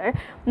sphere,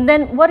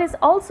 then what is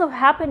also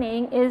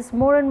happening is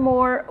more and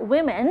more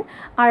women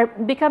are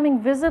becoming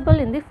visible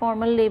in the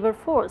formal labor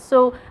force.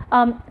 So,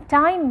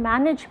 time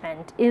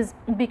management is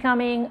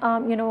becoming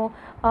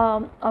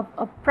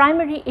a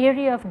primary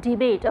area of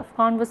debate, of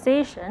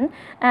conversation,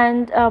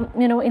 and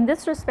in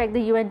this respect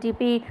the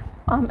UNDP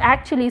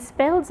actually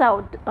spells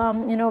out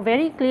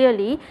very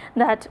clearly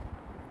that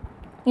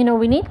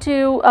we need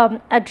to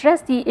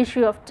address the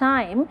issue of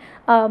time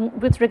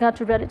with regard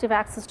to relative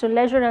access to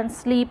leisure and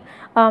sleep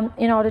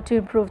in order to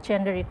improve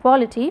gender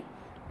equality.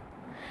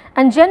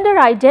 And gender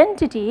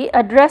identity,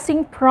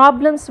 addressing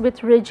problems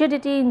with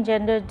rigidity in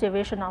gender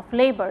division of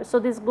labor. So,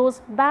 this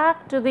goes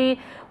back to the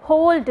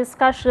whole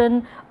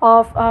discussion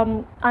of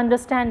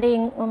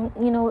understanding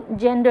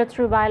gender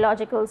through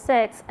biological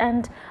sex,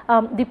 and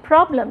the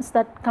problems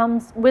that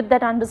comes with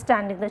that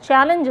understanding, the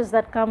challenges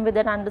that come with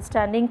that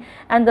understanding,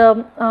 and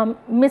the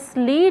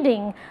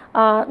misleadings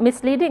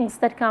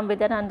that come with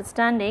that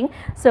understanding.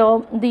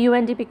 So, the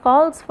UNDP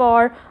calls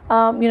for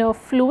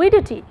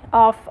fluidity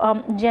of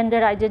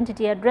gender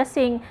identity,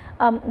 addressing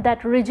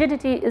that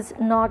rigidity is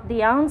not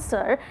the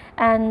answer,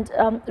 and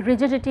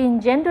rigidity in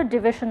gender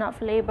division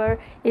of labor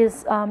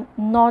is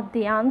not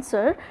the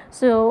answer.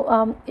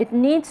 So, it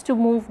needs to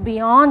move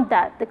beyond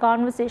that, the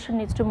conversation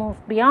needs to move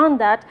beyond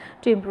that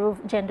to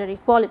improve gender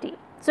equality.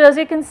 So, as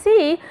you can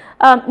see,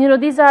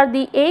 these are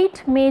the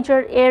 8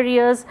 major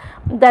areas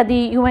that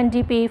the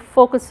UNDP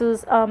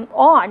focuses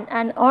on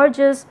and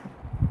urges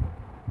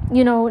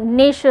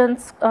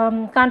nations,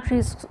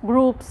 countries,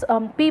 groups,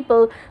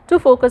 people to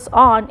focus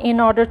on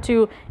in order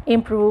to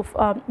improve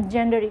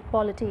gender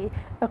equality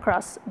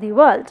across the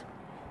world.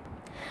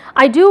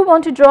 I do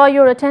want to draw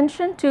your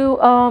attention to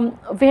a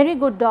very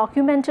good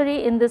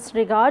documentary in this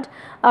regard.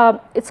 It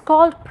is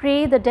called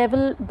Pray the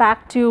Devil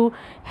Back to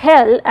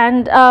Hell,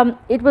 and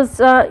it was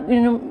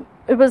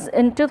it was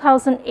in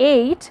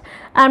 2008,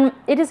 and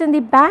it is in the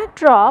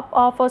backdrop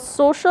of a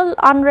social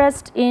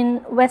unrest in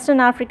Western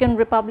African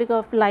Republic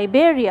of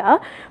Liberia,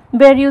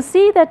 where you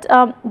see that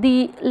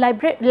the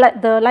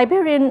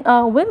Liberian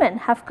women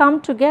have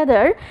come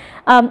together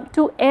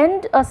to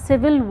end a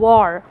civil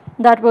war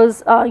that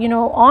was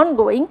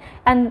ongoing,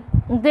 and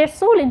their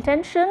sole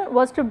intention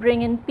was to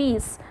bring in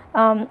peace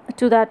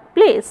to that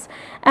place.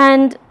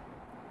 And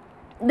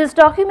this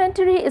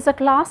documentary is a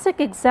classic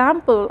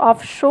example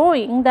of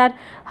showing that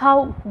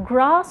how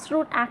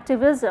grassroots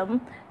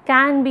activism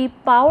can be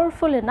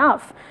powerful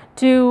enough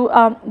to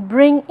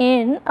bring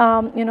in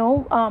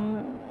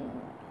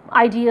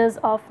ideas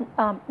of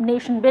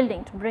nation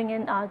building, to bring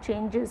in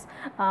changes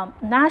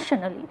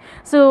nationally.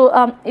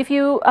 So, if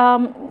you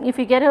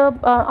get a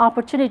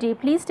opportunity,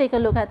 please take a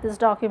look at this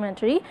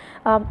documentary,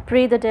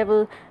 Pray the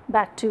Devil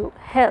Back to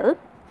Hell.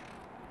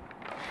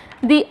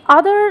 The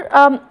other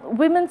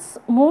women's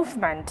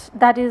movement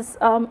that is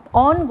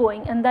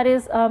ongoing, and that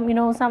is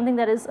something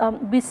that is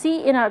we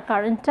see in our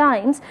current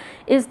times,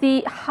 is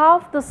the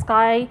Half the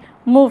Sky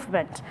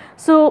movement.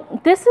 So,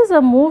 this is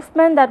a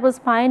movement that was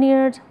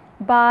pioneered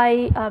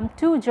by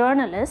 2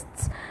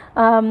 journalists,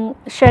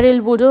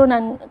 Cheryl Boudon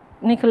and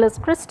Nicholas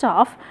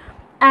Christoph,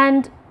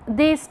 and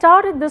they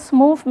started this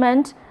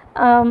movement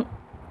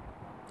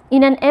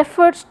in an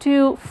effort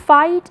to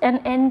fight and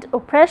end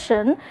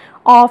oppression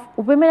of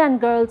women and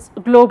girls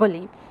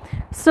globally.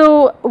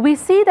 So we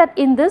see that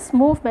in this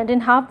movement,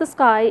 in Half the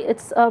Sky,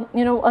 it's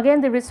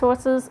again the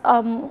resources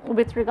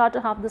with regard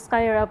to Half the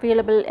Sky are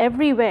available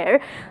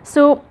everywhere.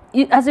 So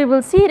as you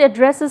will see, it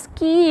addresses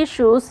key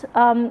issues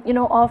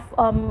of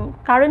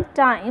current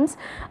times,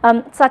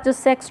 such as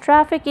sex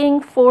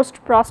trafficking,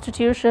 forced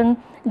prostitution,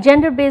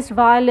 gender-based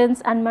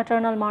violence, and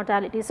maternal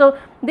mortality. So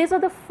these are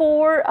the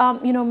four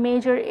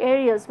major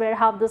areas where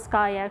Half the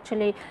Sky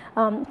actually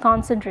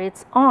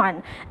concentrates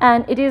on,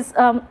 and it is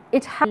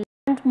it has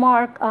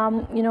landmark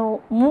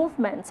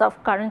movements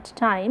of current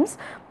times.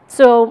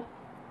 So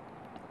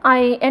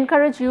I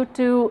encourage you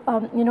to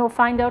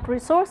find out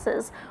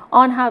resources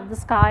on Half the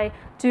Sky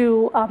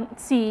to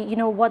see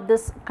what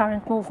this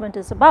current movement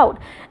is about.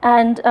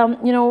 And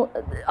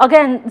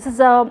again, this is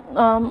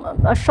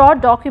a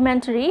short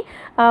documentary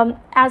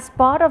as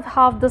part of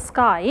Half the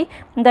Sky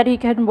that you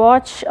can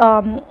watch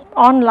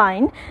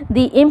online,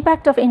 the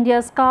impact of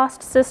India's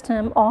caste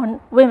system on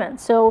women.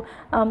 So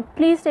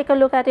please take a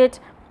look at it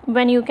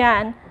when you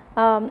can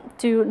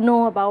to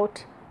know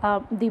about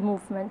the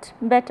movement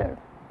better.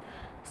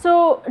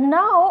 So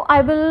now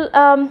I will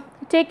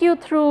take you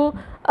through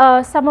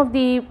some of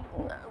the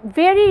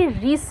very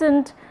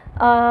recent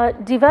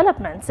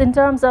developments in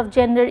terms of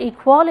gender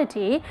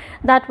equality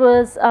that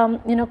was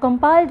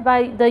compiled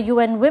by the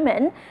UN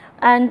Women,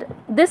 and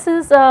this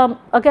is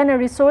again a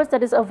resource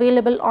that is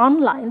available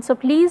online. So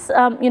please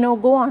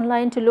go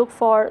online to look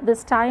for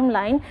this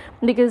timeline,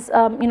 because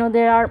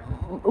there are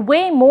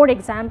way more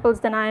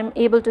examples than I am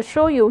able to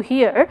show you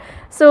here.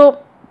 So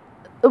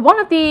one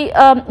of the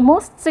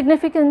most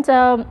significant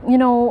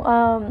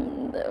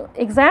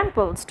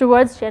examples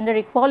towards gender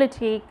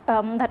equality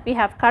that we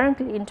have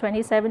currently in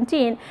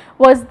 2017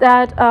 was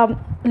that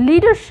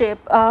leadership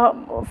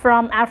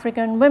from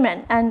African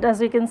women. And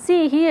as you can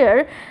see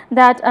here,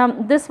 that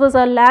this was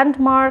a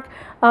landmark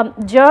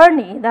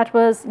journey that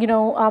was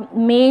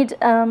made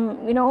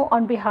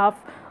on behalf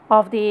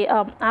of the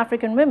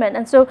African women.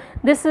 And so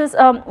this is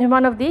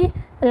one of the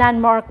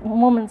landmark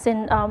moments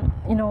in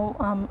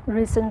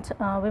recent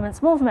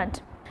women's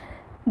movement.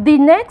 The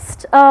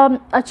next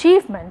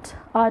achievement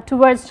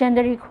towards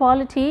gender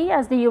equality,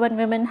 as the UN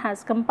Women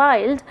has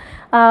compiled,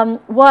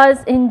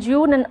 was in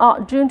June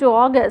to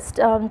August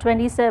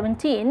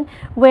 2017,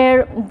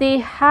 where they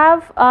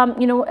have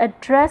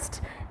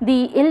addressed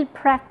the ill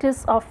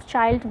practice of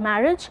child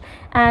marriage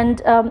and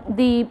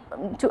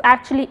to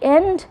actually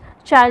end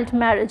child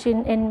marriage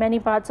in many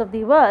parts of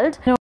the world.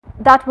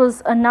 That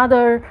was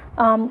another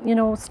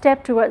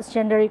step towards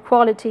gender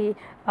equality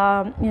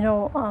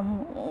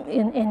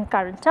in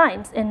current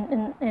times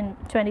in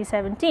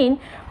 2017,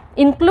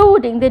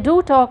 including they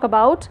do talk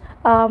about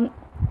how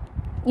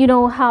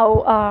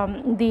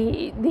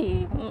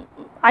the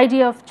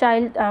idea of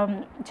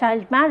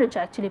child marriage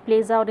actually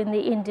plays out in the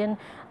Indian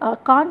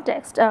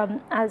context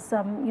as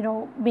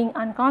being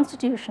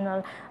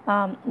unconstitutional,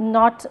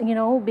 not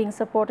being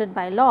supported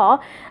by law.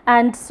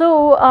 And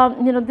so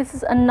this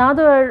is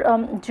another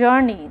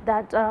journey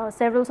that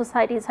several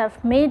societies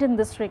have made in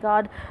this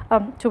regard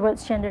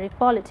towards gender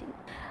equality.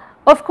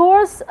 Of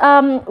course,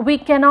 we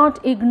cannot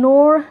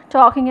ignore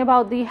talking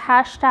about the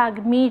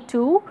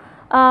 #MeToo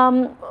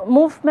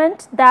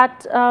movement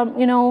that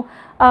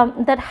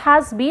that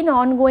has been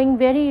ongoing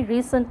very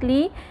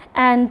recently,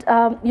 and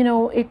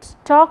it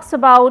talks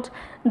about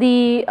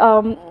the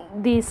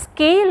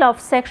scale of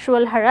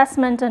sexual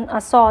harassment and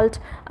assault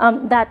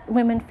that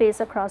women face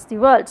across the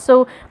world.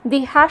 So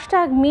the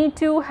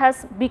 #MeToo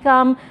has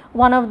become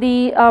one of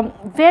the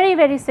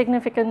very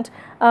significant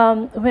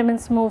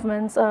women's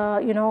movements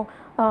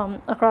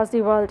across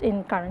the world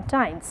in current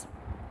times.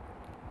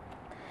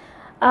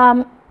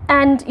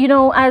 And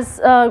as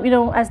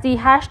the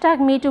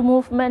 #MeToo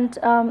movement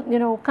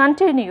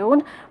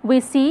continued, we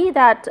see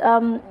that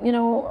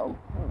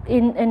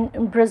in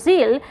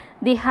Brazil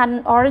they had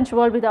an Orange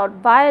World Without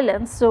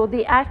Violence. So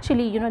they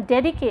actually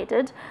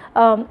dedicated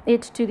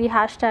it to the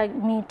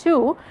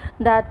 #MeToo,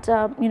 that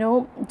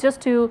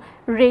just to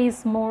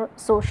raise more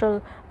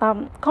social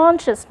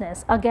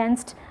consciousness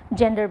against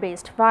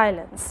gender-based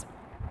violence.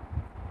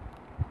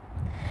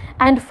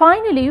 And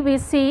finally, we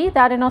see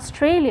that in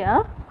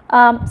Australia,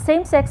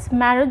 same-sex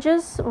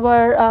marriages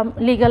were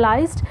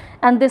legalized,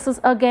 and this is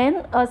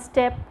again a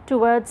step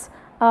towards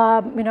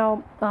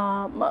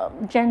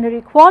gender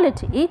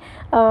equality,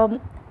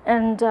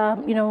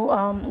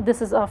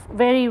 this is of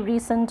very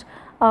recent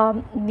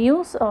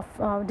news of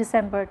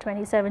December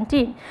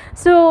 2017.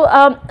 So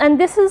and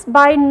this is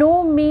by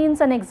no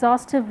means an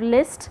exhaustive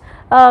list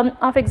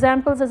of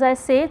examples, as I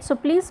said. So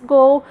please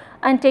go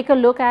and take a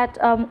look at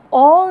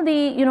all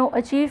the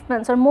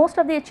achievements, or most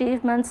of the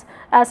achievements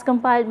as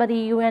compiled by the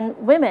UN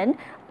Women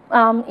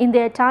in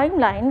their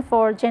timeline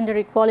for gender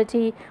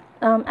equality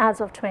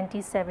as of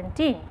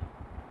 2017.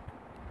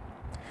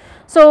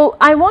 So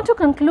I want to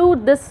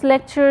conclude this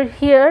lecture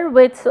here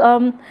with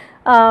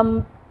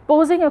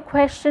posing a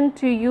question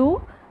to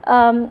you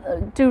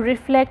to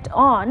reflect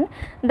on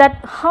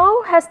that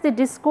how has the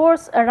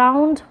discourse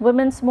around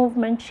women's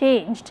movement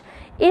changed,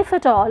 if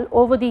at all,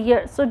 over the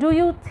years. So, do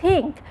you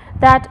think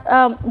that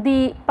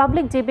the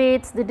public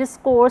debates, the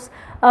discourse,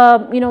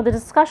 the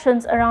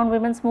discussions around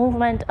women's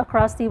movement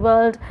across the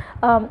world,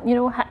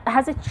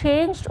 has it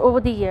changed over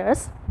the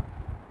years?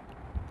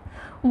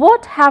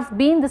 What have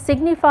been the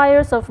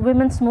signifiers of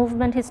women's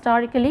movement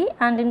historically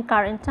and in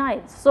current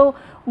times? So,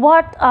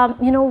 what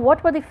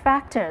were the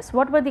factors,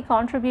 what were the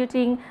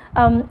contributing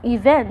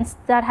events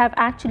that have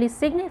actually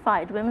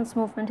signified women's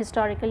movement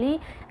historically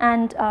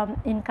and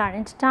in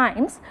current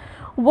times?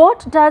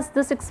 What does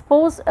this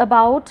expose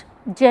about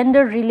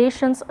gender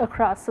relations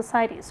across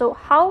society? So,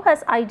 how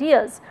has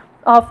ideas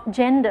of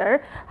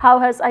gender, how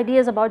has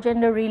ideas about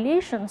gender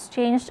relations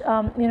changed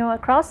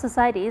across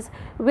societies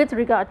with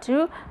regard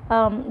to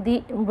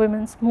the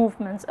women's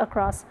movements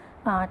across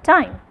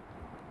time?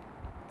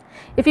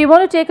 If you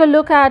want to take a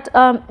look at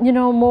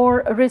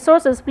more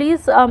resources,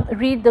 please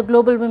read The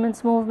Global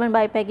Women's Movement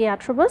by Peggy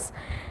Atrobus,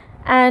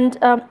 and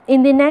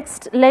in the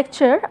next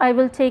lecture I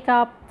will take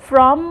up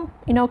from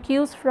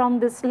cues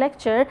from this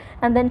lecture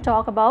and then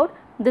talk about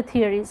the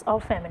theories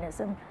of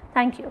feminism.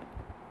 Thank you.